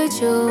dealing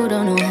with you,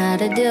 don't know how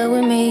to deal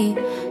with me.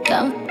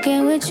 Done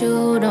fucking with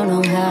you, don't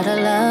know how to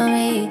love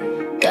me.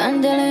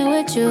 Done dealing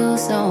with you,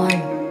 so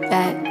I'm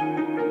back.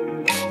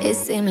 It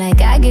seemed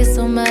like I get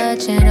so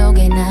much and don't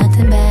get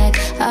nothing back.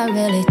 I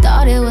really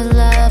thought it was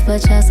love,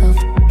 but you're so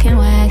fucking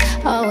whack.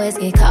 Always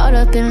get caught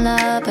up in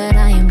love, but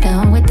I am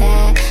done with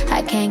that.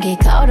 I can't get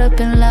caught up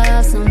in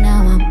love, so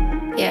now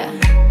I'm,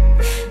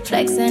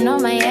 flexing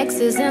on my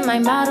exes and my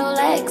Model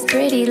X.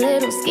 Pretty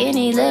little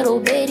skinny little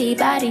bitty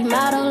body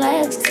Model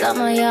X. Some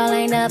of y'all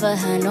ain't never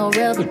had no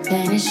real but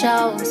then it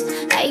shows.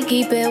 I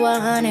keep it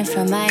 100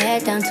 from my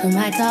head down to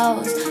my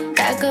toes.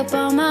 Back up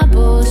on my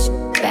bush,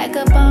 back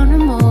up on the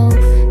move.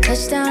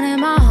 Touchdown in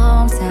my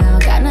hometown,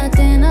 got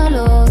nothing to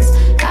lose.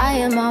 I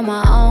am on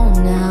my own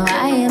now,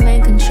 I am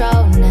in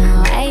control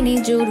now. I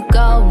need you to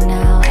go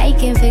now, I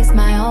can fix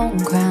my own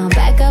crown.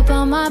 Back up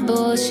on my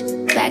bush,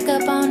 back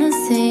up on the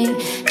scene.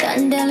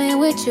 Done dealing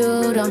with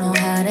you, don't know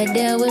how to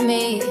deal with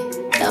me.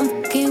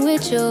 Done fucking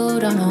with you,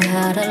 don't know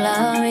how to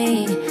love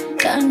me.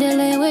 Done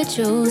dealing with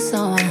you,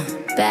 so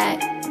I'm back,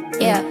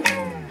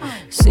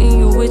 Seen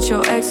you with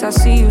your ex, I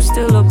see you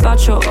still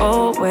about your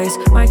old ways.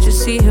 Might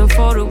just see him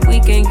for the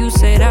weekend, you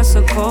say that's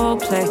a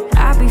cold play.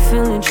 I be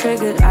feeling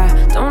triggered,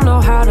 I don't know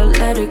how to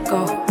let it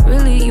go.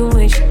 Really, you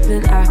ain't shit,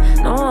 then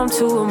I know I'm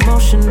too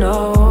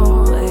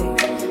emotional.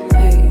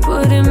 Hey,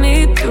 putting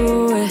me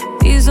through it,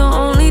 he's the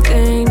only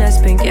thing that's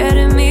been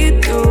getting me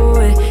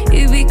through it.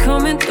 He be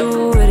coming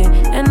through with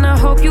it, and I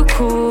hope you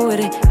cool with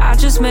it. I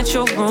just met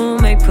your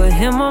roommate, put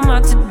him on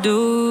my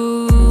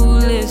to-do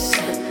list.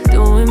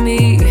 Doing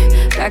me,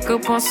 back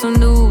up on some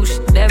new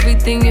shit,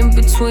 everything in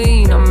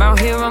between. I'm out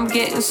here, I'm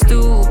getting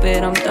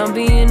stupid. I'm done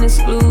being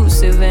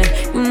exclusive,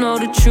 and you know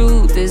the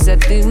truth is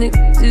that these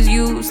niggas is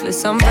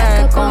useless. I'm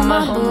back on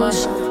my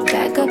bush,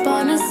 back up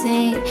on the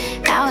scene.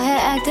 Out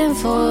here acting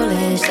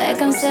foolish, like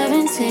I'm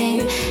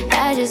 17.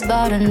 I just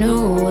bought a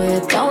new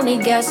whip, don't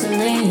need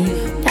gasoline.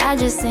 I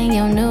just seen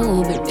your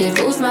new bitch, it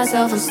boosts my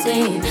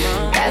self-esteem.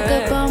 Back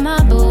up on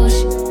my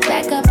bush,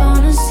 back up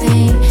on the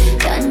scene.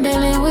 Done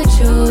dealing with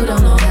you,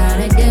 don't know how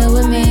to deal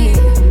with me.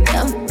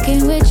 Done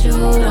fucking with you,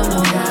 don't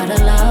know how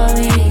to love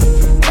me.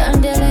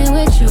 Done dealing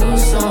with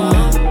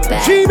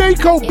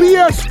Nico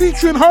BS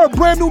featuring her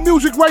brand new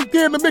music right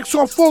there in the mix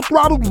on Full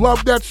Throttle.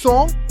 Love that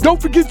song. Don't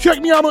forget,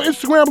 check me out on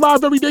Instagram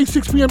live every day,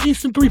 6 p.m.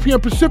 Eastern, 3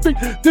 p.m. Pacific.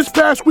 This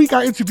past week,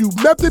 I interviewed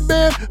Method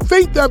Man,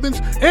 Faith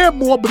Evans, and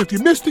more. But if you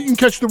missed it, you can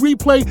catch the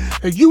replay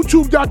at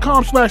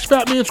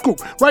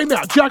youtube.com/FatManScoop. Right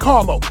now, Jack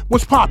Harlow,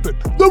 what's poppin'?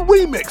 The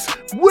remix.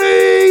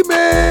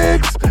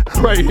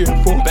 Right here,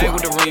 Full Back Throttle.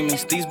 with the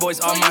remix. These boys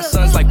are my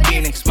sons like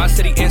Phoenix. My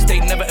city and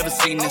state never ever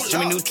seen this.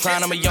 Jimmy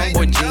Neutron, I'm a young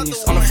boy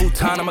genius. On a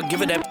futon, I'ma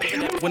give it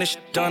that. When it's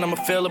done, I'ma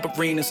fill up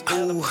arenas.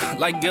 Ooh,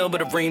 like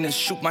Gilbert Arenas.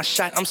 Shoot my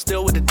shot, I'm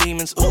still with the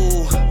demons.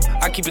 Ooh,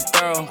 I keep it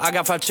thorough. I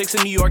got 5 chicks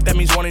in New York, that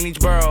means 1 in each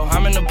borough.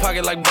 I'm in the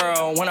pocket like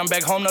Burrow. When I'm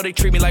back home, no, they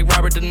treat me like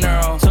Robert De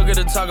Niro. Took her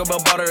to Taco Bell,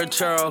 bought her a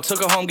churro.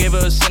 Took her home, gave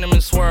her a cinnamon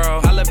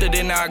swirl. I left it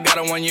in, now I got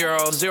her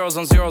 €1. Zeros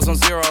on zeros on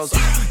zeros.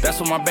 That's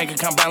what my bank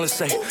account balance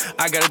say.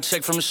 I got a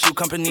check from a shoe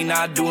company,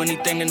 now I do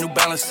anything the New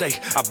Balance say.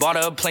 I bought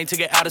her a plane to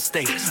get out of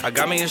state. I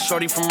got me a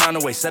shorty from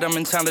Roundaway, said I'm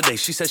in town today.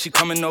 She said she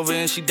coming over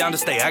and she down to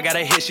stay. I got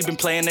a hit, she been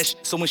playing that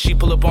shit. So when she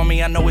pull up on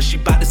me, I know what she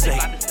bout to say.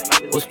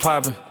 What's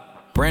poppin'?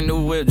 Brand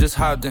new whip, just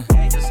hopped in.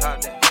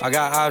 I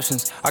got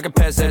options, I can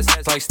pass that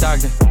like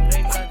Stockton.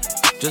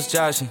 Just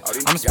joshing,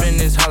 I'ma spend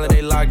this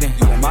holiday locked in.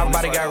 My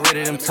body got rid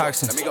of them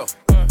toxins.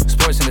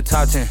 Sports in the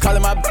top 10.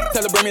 Callin' my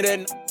tell her bring me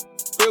that.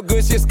 Real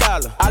good, she a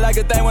scholar. I like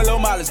a thing with low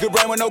mileage, good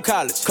brain with no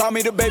college. Call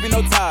me the baby,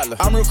 no Tyler.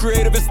 I'm real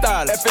creative and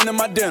stylish. F in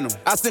my denim.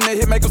 I send that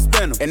hit, make them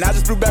spin 'em. And I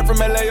just flew back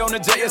from LA on the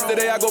jet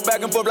yesterday. I go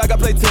back and forth like I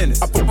play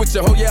tennis. I fuck with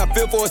your hoe, yeah, I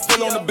feel for it.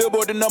 Still on the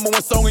Billboard, the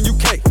 #1 song in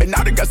UK. And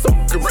now they got so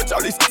fucking rich,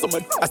 all these on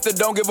my. I still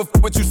don't give a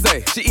fuck what you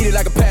say. She eat it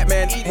like a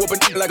Pac-Man, whooping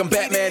like I'm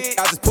Batman.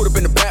 I just put up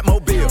in the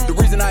Batmobile. The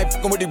reason I ain't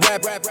fucking with these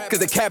rap, cause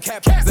they caps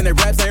and they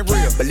raps ain't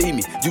real. Believe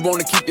me, you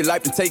wanna keep your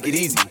life and take it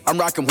easy. I'm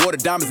rocking water,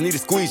 diamonds need a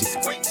squeegee.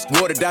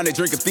 Water down, they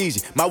drinking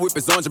Fiji. My whip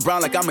is orange and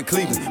brown like I'm in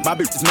Cleveland. My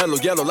bitch is mellow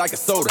yellow like a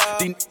soda.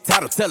 These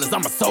title tellers,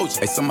 I'm a soldier.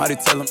 Hey, somebody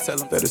tell them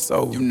that it's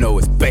over. You know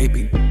it's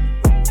baby.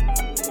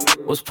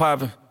 What's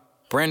poppin'?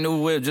 Brand new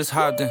whip, just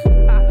hopped in.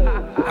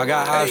 I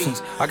got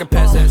options, I can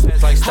pass that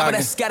like Stockton.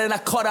 That scattered, I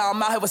caught her,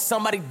 I'm out here with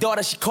somebody's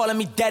daughter. She calling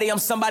me daddy, I'm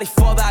somebody's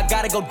father. I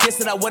gotta go diss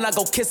it, I when I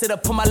go kiss it. I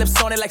put my lips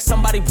on it like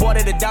somebody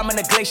watered it. Diamond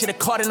in the glacier, the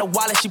card in the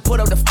wallet. She put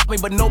up to me,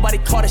 but nobody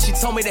caught it. She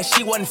told me that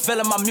she wasn't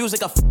feeling my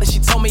music. She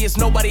told me it's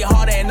nobody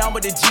harder, and I'm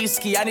with the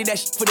G-ski. I need that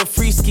shit for the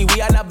free ski.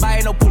 We are not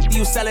buying no pussy,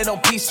 you sell it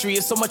on Peachtree.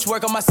 It's so much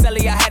work on my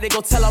celly, I had to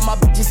go tell all my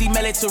bitches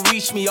email it to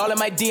reach me. All in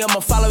my DM, I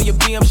follow your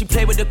BM. She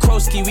played with the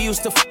Krosky. We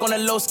used to fuck on the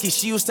low ski.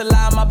 She used to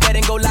lie on my bed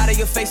and go lie to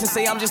your face and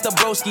say I'm just a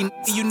broski.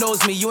 You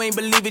knows me, you ain't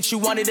believe it, you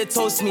wanted to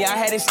toast me. I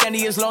had it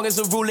standing as long as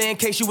a ruler in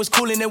case you was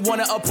coolin' and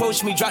wanna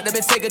approach me. Dropped the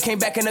Bentayga, came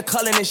back in the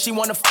culling and she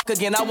wanna fuck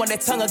again. I want that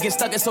tongue again,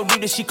 stuck it so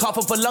deep that she cough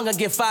up a lung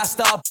again.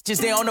 5-star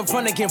bitches, they on the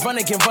run again,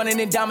 running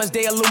in diamonds,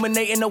 they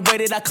illuminating the way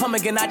that I come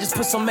again. I just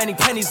put so many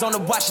pennies on the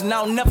watch and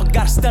I don't never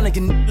got a stun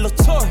again.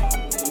 Latour.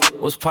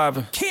 What's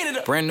poppin'?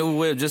 Brand new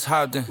whip, just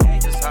hopped in.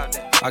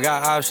 I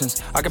got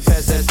options, I can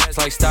pass that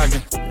like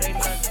Stockton.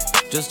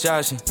 Just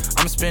joshing,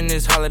 I'ma spend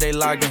this holiday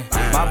locked in.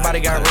 My body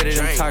got rid of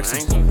them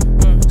toxins.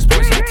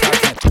 Sports in the top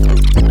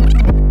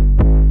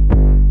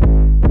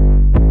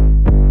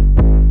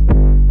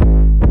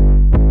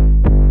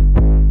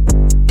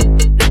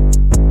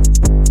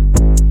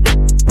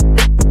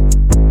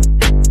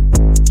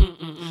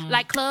 10.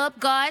 Like Club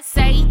God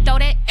say, throw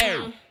that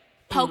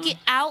poke it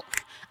out.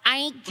 I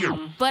ain't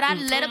but I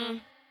let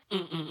him.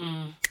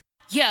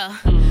 Yeah,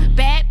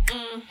 bad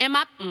in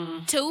my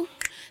too.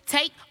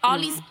 Take all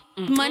these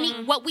money,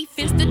 what we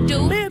finna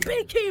do. Then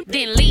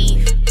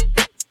leave.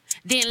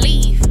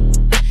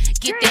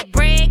 Get that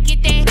bread,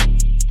 get that.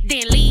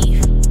 Then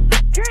leave.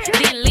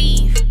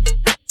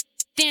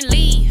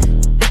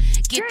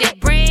 Get that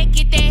bread,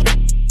 get that.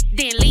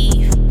 Then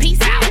leave.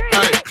 Peace out.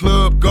 Hey,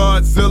 Club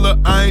Godzilla,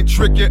 I ain't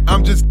tricking,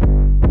 I'm just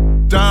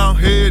down,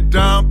 head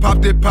down,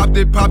 pop that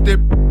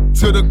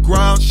to the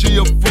ground. She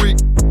a freak,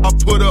 I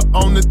put her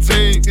on the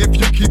team. If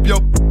you keep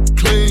your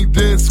clean,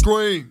 then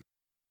scream.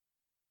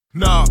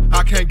 Nah,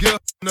 I can't give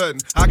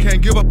nothing. I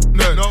can't give up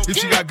nothing. No. If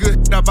she got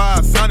good, I buy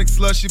a Sonic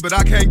slushy, but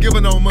I can't give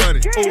her no money.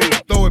 Ooh,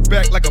 throw it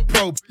back like a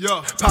pro.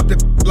 Yeah, pop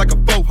that like a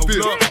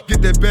 4-5.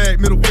 Get that bag,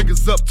 middle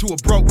fingers up to a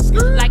broke.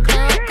 Like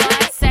Club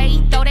God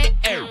say, throw that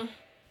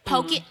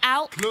poke it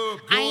out.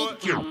 I ain't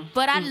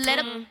but I let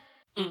him.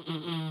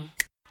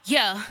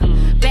 Yeah,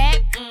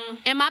 bad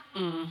in my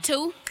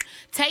too.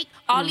 Take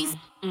all these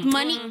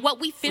money, what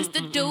we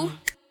finna do.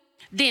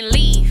 Then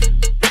leave.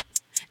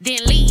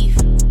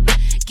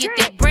 Get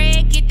that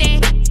bread, get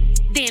that.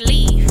 Then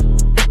leave.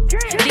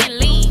 Get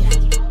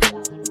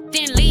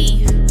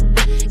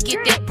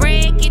that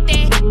bread, get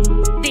that.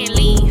 Then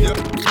leave.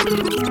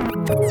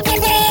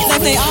 They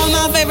say all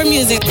my favorite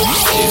music.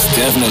 It's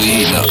definitely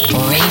heating up.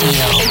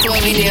 Radio. It's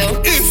what we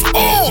do. It's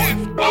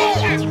on.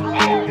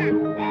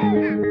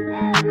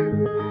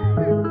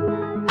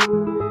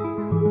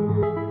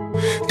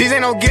 These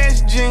ain't no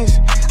guest jeans.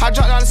 I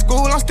dropped out of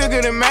school, I'm still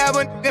getting mad,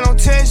 but they don't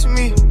test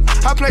me.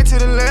 I play to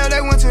the left,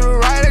 they went to the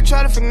right, they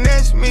try to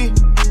finesse me.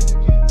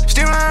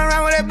 Still running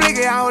around with that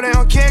blicky, I hope they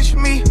don't catch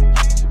me.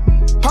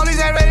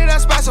 Police ain't ready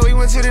that spot, so we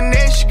went to the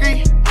next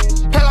street.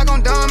 Play like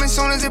I'm dumb, as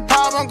soon as it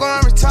pop, I'm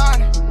going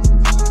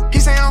retarded. He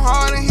say I'm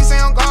hard and he say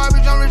I'm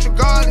garbage, I'm rich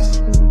regardless.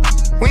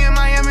 We in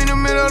Miami in the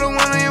middle of the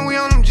winter and we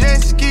on them jet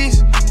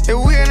skis. If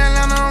we in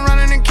Atlanta, I'm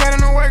running the cat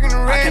and I'm working the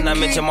red. I cannot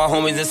mention my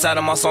homies inside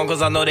of my song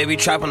cause I know they be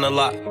trapping a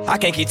lot. I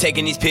can't keep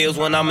taking these pills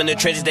when I'm in the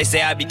trenches, they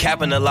say I be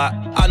capping a lot.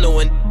 I know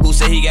an who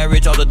say he got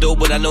rich off the dope,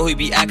 but I know he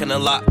be acting a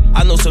lot.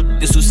 I know some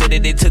niggas who said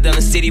that they took down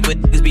the city, but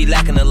niggas be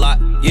lacking a lot.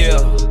 Yeah,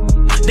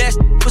 that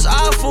was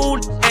our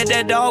food and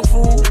that dog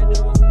food.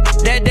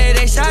 That day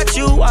they shot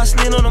you, I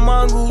slid on the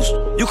mongoose.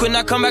 You could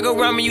not come back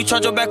around me, you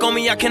turned your back on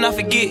me, I cannot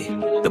forget.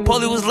 The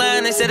police was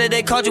lying, they said that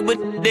they caught you, but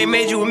they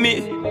made you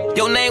admit.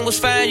 Your name was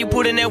fine, you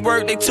put in that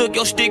work, they took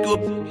your stick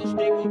up.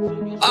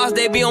 Us,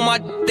 they be on my,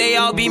 they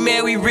all be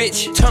mad, we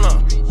rich. Turn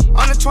up.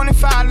 Under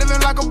 25,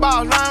 living like a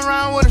boss, lying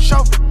around with a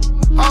chauffeur.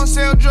 I don't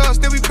sell drugs,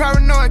 still be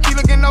paranoid, keep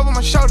looking over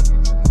my shoulder.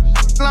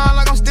 Lying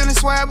like I'm stealing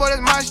swag, but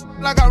it's my shit,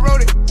 like I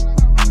wrote it.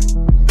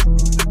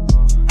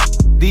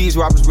 These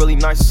rappers really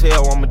nice as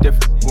hell, I'm a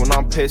different. When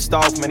I'm pissed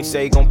off, man, he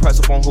say he gon' press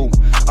up on who?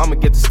 I'ma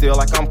get to steal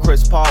like I'm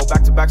Chris Paul.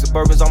 Back-to-back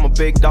Suburbans, I'm a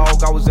big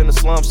dog. I was in the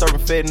slum serving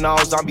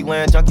fentanyls. I be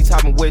land junkies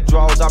having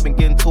withdrawals. I've been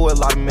getting to a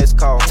lot of missed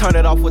calls. Turn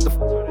it off with the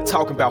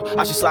talking about.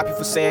 I should slap you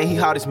for saying he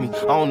hot as me.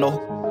 I don't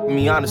know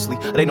me honestly.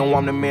 They know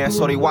I'm the man,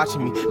 so they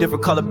watching me.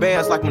 Different color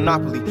bands like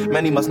Monopoly.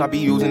 Man, he must not be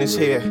using his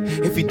hair.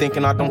 If he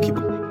thinking I don't keep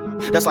a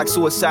that's like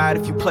suicide.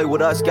 If you play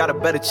with us, got a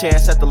better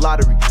chance at the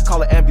lottery.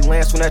 Call an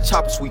ambulance when that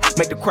chopper sweet.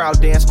 Make the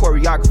crowd dance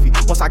choreography.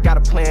 Once I got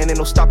a plan, ain't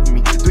no stopping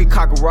me.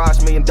 3-car garage,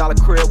 $1 million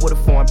crib with a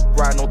foreign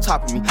riding on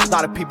top of me. A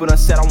lot of people done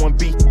said I want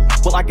beat.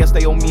 Well, I guess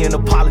they owe me an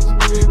apology.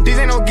 These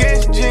ain't no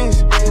guest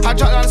jeans. I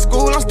dropped out of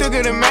school, I'm still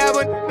getting mad,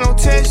 but don't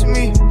test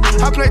me.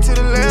 I play to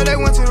the left, they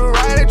went to the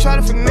right, they try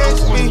to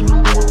finesse me.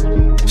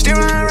 Still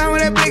running around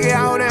with that biggie, I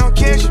hope they don't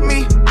catch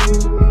me.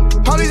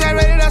 Police ain't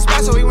ready that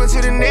spot, so we went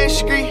to the next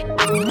street.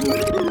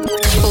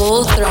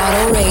 Full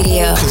Throttle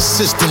Radio.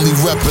 Consistently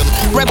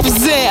reppin'.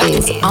 Represent.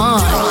 Is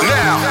on.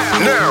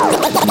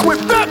 Now.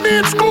 With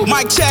Batman Scoop.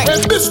 Mic check.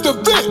 And Mr.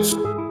 Vince.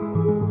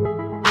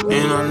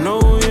 And I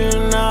know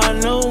you're not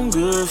no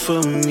good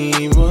for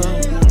me,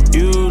 but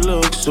you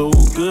look so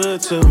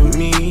good to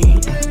me.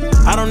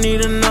 I don't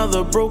need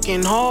another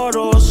broken heart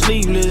or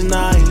sleepless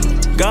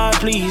night. God,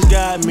 please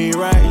guide me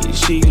right.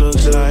 She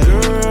looks like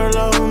a girl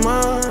of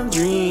my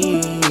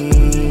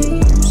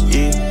dreams.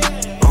 Yeah,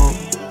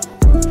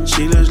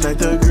 she looks like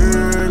the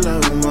girl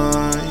of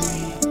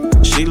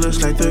mine. She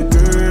looks like the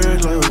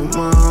girl of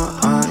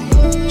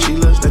mine. She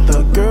looks like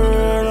the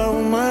girl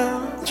of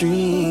my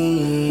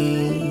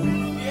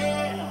dream.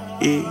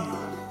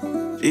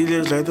 Yeah, she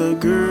looks like the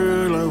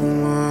girl of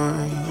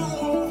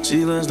mine.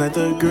 She looks like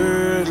the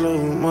girl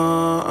of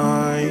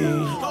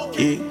mine.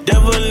 Yeah,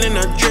 devil in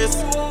a dress,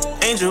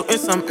 angel in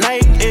some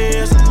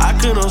nightmares. I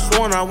could've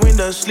sworn I went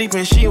to sleep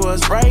and she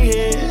was right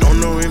here. Don't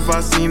know if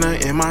I seen her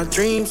in my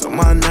dreams or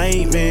my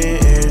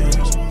nightmares.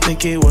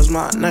 Think it was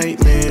my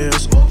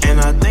nightmares. And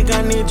I think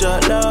I need your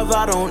love,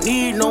 I don't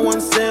need no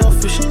one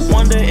selfish.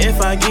 Wonder if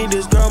I give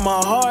this girl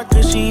my heart,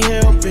 could she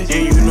help it?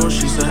 And you know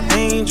she's an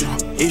angel,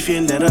 if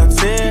you let her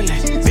tell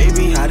it.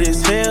 Baby, hot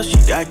as hell, she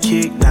got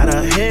kicked out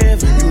of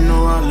heaven. You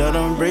know I love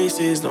them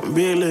braces, them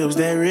big lips,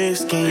 that red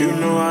skin. You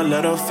know I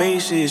love her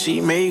faces, she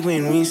make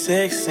when we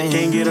sexing.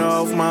 Can't get her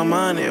off my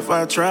mind if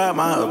I try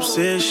my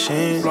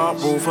obsession. Block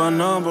both her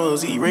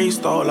numbers,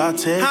 erased all our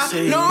texts.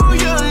 I know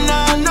you're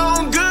not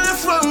no good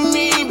for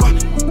me,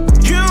 but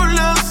you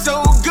look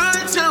so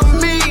good to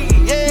me,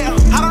 yeah.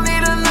 I don't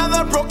need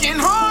another broken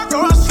heart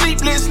or a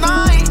sleepless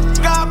night.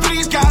 God,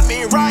 please got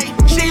me right.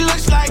 She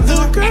looks like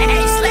the girl.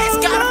 Let's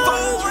got a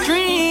full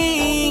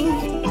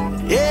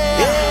dream, yeah.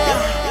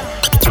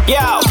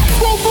 Yo,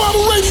 Full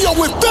Throttle Radio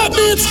with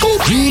Batman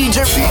Scoop. DJ.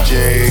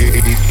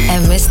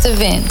 And Mr.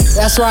 Vince.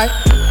 That's right.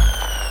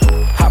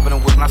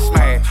 Hopping with my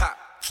smash.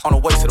 On the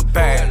way to the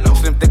bag.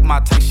 Slim thick, my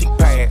taste, she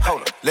bad.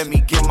 Hold up, let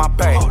me get my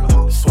bag.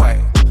 Swag,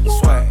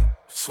 swag,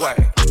 swag,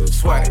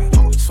 swag,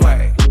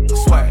 swag,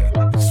 swag,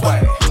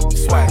 swag,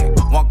 swag.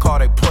 One car,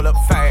 they pull up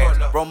fast.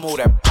 Bro, move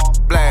that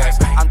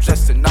blast. I'm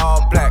dressed in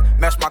all black.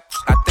 Match my,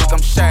 I think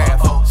I'm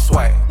Shaft.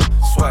 Swag,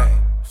 swag,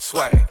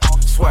 swag,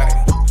 swag,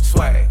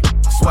 swag,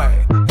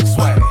 swag,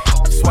 swag,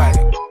 swag.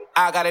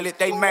 I gotta let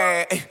they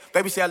mad, ay.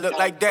 Baby say I look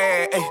like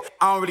dad, ay.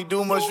 I don't really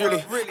do much,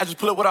 really. I just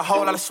pull up with a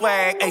whole lot of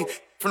swag, ay.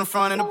 From the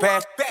front and the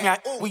back, yeah,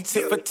 we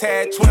tit for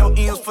tat. 12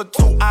 M's for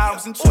 2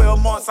 hours and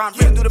 12 months. I'm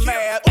ready to do the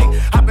math. Ay.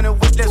 Hop in the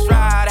whip, let's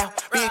ride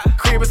out. Big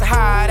crib is a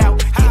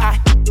hideout. Yeah, I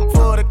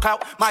for the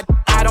clout. My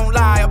I don't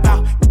lie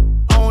about.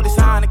 On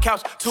design the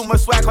couch, too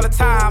much swag all the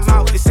time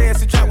out. They say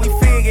it's a trap, we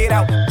figure it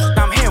out.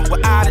 I'm him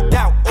without a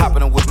doubt. Hop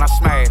in the whip, my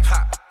smash.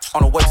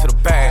 On the way to the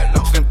bag.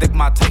 Slim thick,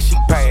 my taste, she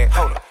bad.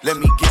 Hold up, let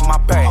me get my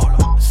bag.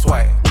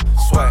 Swag,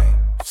 swag,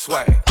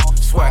 swag,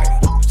 swag,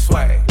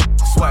 swag,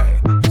 swag,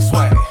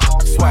 swag,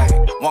 swag.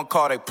 One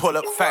car, they pull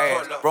up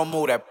fast. Bro,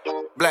 move that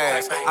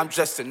blast. I'm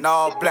dressed in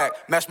all black.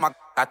 Match my,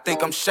 I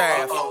think I'm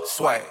Shaft.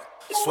 Swag,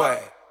 swag,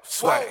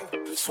 swag,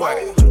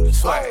 swag,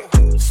 swag,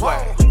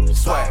 swag,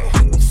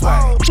 swag,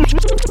 swag.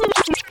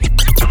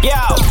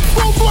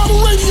 Full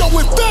Throttle Radio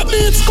with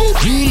Fatman Scoop,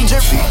 DJ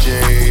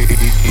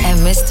and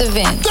Mr.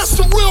 Vince. That's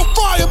the real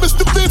fire,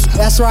 Mr. Vince.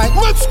 That's right.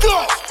 Let's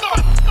go.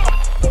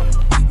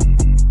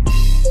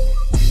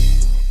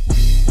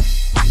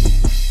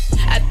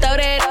 I throw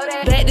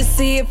that back to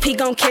see if he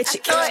gon' catch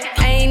it.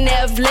 I ain't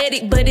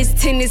athletic, but it's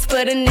tennis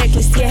for the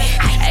necklace, yeah.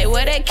 Hey,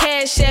 where that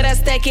cash at? I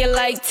stack it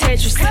like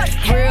Tetris.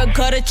 Real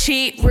gutter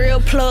cheap, real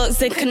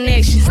plugs and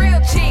connections. Real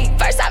cheap.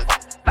 First time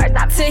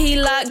till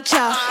he locked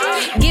jaw.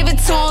 Give it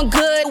to him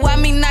good, why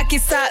me knock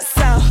his socks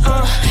off?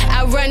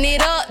 I run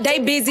it up, they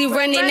busy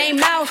running they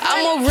mouth.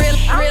 I'm a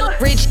real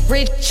rich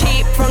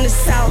cheap from the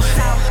south.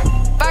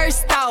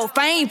 First off,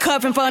 I ain't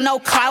covering for no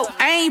clout.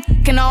 I ain't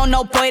f***ing on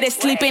no boy that's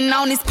sleeping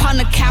on his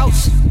partner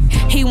couch.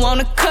 He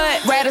wanna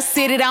cut, rather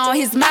sit it on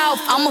his mouth.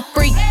 I'm a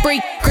freak,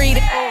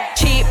 greedy,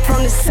 cheap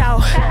from the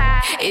south.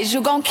 Is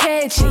you gon'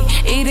 catch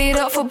it? Eat it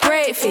up for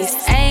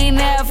breakfast. I ain't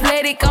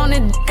athletic on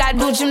the I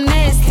do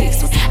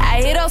gymnastics.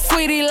 I hit up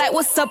Sweetie like,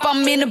 what's up,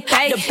 I'm in the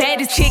bay. The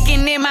baddest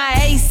chicken in my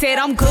A said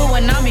I'm good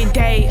when I'm in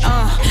day.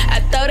 I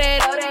throw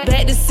that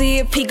back to see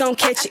if he gon'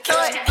 catch it.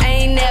 I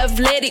ain't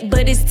athletic,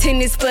 but it's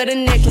tennis for the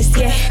necklace,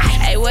 yeah.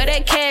 Hey, where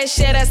that cash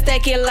at? I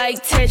stack it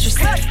like Tetris.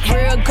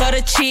 Real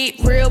gutter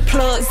cheap, real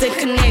plugs and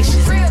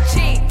connections. Real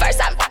cheap. First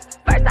time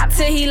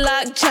till he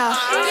locked jaw.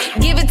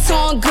 Give it to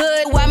him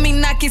good, why me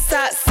knock his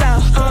socks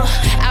off?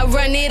 I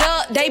run it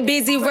up, they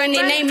busy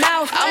running they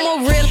mouth.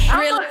 I'm a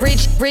real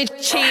rich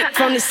cheap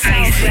from the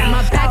south. Got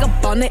my bag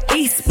up on the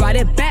east, brought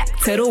it back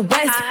to the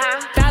west.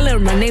 Dollar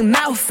run they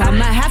mouth, I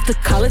might have to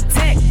call it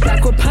tech.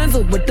 Like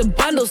Rapunzel with the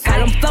bundles, got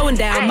them flowing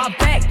down my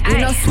back. You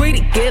know,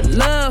 Sweetie, get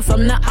love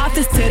from the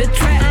office to the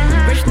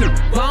track. Rich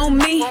niggas on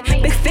me,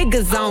 big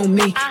figures on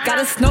me. Got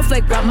a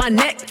snowflake around my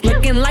neck,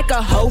 looking like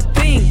a whole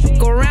thing.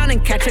 Go around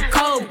and catch a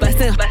cold,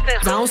 bustin',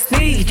 don't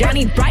sneeze.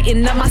 Johnny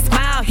brighten up my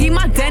smile, he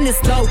my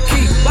dentist low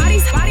key.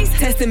 Bodies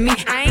testing me,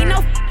 I ain't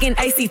no fucking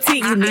ACT.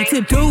 You need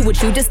to do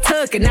what you just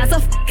took, and that's a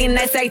fucking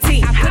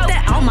SAT. I put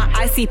that on my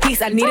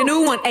ICPs, I need a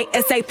new one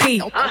ASAP.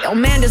 Yo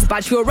man just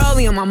bought you a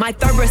rollium on my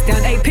third breast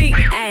down AP.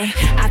 Ay,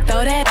 I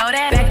throw that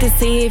back to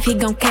see if he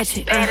gon' catch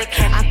it.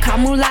 I call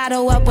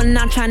mulatto up when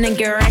I'm tryna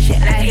get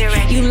ratchet.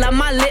 Ay, you love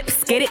my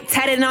lips, get it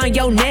tatted on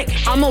your neck.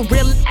 I'm a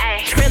real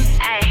trill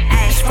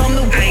from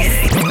the west.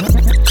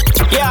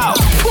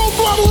 Full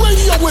Throttle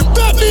Radio with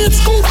Fatman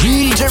Scoop,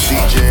 DJ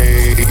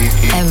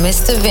and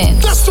Mr.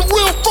 Vince. That's the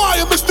real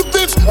fire, Mr.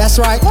 Vince. That's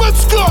right.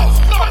 Let's go.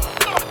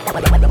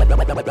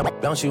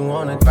 Don't you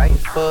wanna right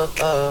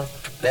foot up,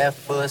 left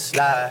foot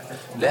slide,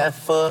 left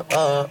foot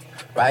up,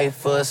 right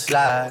foot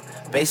slide.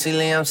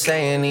 Basically I'm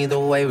saying either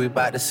way we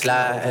bout to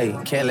slide. Hey,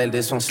 can't let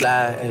this one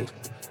slide. Hey,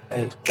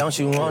 hey, don't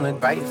you wanna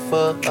right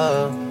foot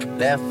up,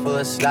 left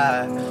foot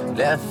slide,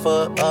 left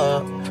foot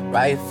up,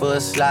 right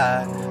foot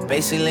slide.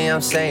 Basically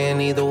I'm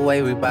saying either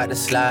way we bout to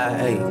slide.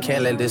 Hey,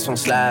 can't let this one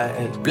slide.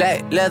 Hey,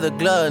 black leather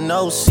glove,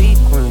 no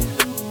sequin.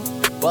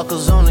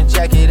 Buckles on the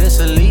jacket, it's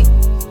elite.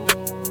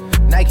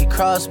 Nike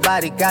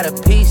crossbody got a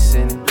piece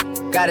in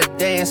it. Gotta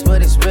dance,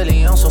 but it's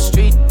really on some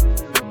street.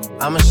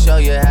 I'ma show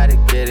you how to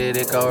get it.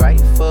 It go right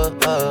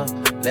foot up,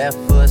 left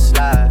foot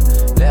slide,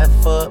 left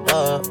foot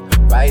up,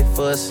 right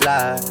foot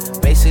slide.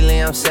 Basically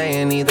I'm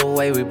saying either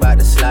way we bout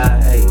to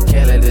slide. Hey,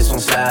 can't let this one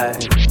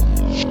slide.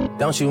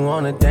 Don't you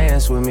wanna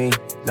dance with me?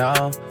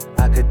 No,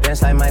 I could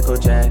dance like Michael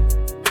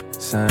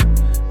Jackson.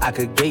 I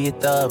could get you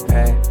the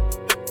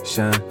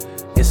passion.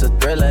 It's a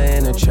thriller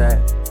in a trap.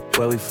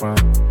 Where we from?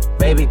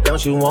 Baby,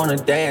 don't you wanna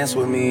dance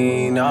with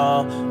me?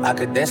 No, I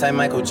could dance like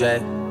Michael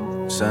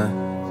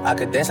Jackson. I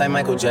could dance like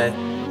Michael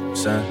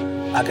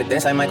Jackson. I could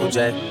dance like Michael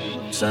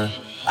Jackson.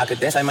 I could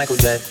dance like Michael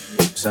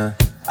Jackson.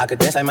 I could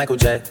dance like Michael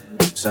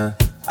Jackson.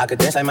 I could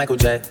dance like Michael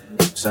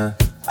Jackson.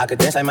 I could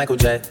dance like Michael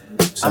Jackson.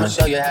 I'ma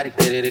show you how to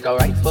get it. It go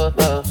right foot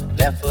up,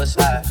 left foot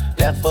slide,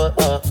 left foot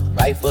up,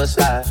 right foot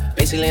slide.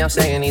 Basically I'm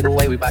saying either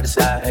way we bout to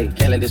slide. Hey,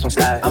 can't let this one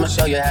slide. I'ma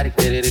show you how to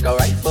get it. It go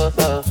right foot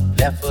up,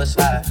 left foot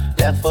slide,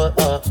 left foot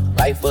up,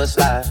 right foot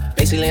slide.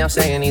 Basically I'm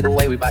saying either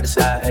way we bout to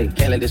slide. Hey,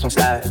 can't let this one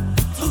slide.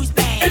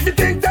 If you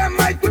think that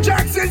Michael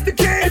Jackson's the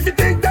king, if you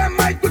think that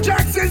Michael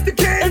Jackson's the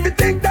king, if you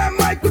think that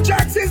Michael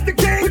Jackson's the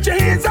king, put your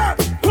hands up,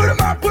 put 'em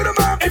up, put 'em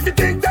up. If you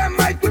think that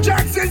Michael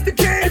Jackson's the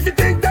king, if you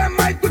think that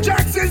Michael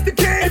Jackson's the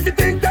king, if you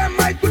think that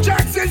Michael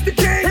Jackson's the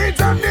king,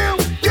 hands up now,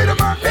 get 'em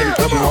up now. Baby,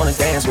 don't you wanna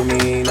dance with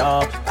me?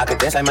 No, I could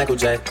dance like Michael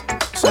Jackson.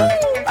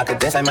 I could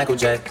dance like Michael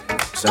Jackson.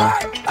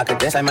 I could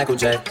dance like Michael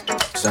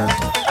Jackson.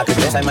 I could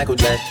dance like Michael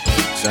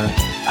Jackson.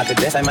 I could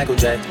dance like Michael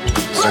Jackson.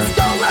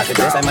 I could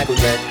dance like Michael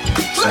Jackson.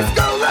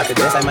 I could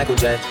dance like Michael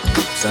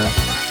Jackson.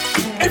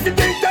 If you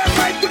think that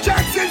Michael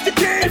Jackson's the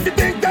king, if you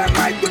think that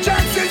Michael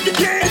Jackson's the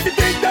king, if you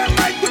think that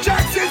Michael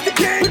Jackson's the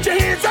king, put your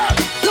hands up,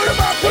 put 'em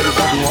up, put 'em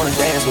up. If you wanna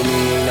dance with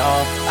me,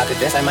 no, I could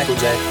dance like Michael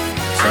Jackson.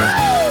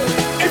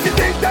 If you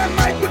think that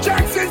Michael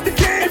Jackson's the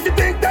king, if you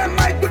think that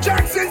Michael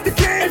Jackson's the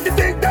king, if you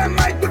think that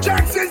Michael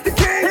Jackson's the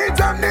king, hands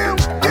up now,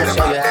 get 'em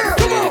up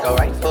now. Go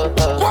right foot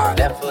up,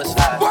 left foot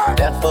slide,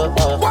 left foot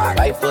up,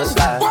 right foot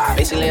slide.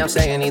 Basically I'm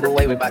saying either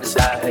way we bout to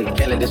slide. Hey,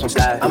 can't let this one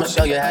slide. I'ma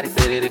show you how to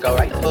fit it. It go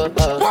right foot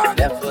up,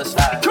 left foot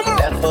slide,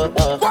 left foot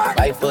up,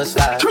 right foot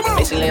slide.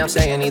 Basically, I'm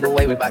saying either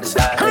way we bout to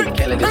slide. Hey,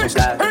 can't let this one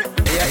slide.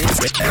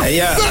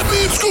 Yeah.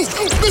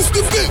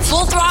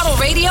 Full Throttle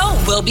Radio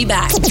will be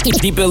back.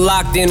 Keep it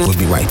locked in. We'll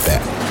be right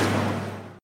back.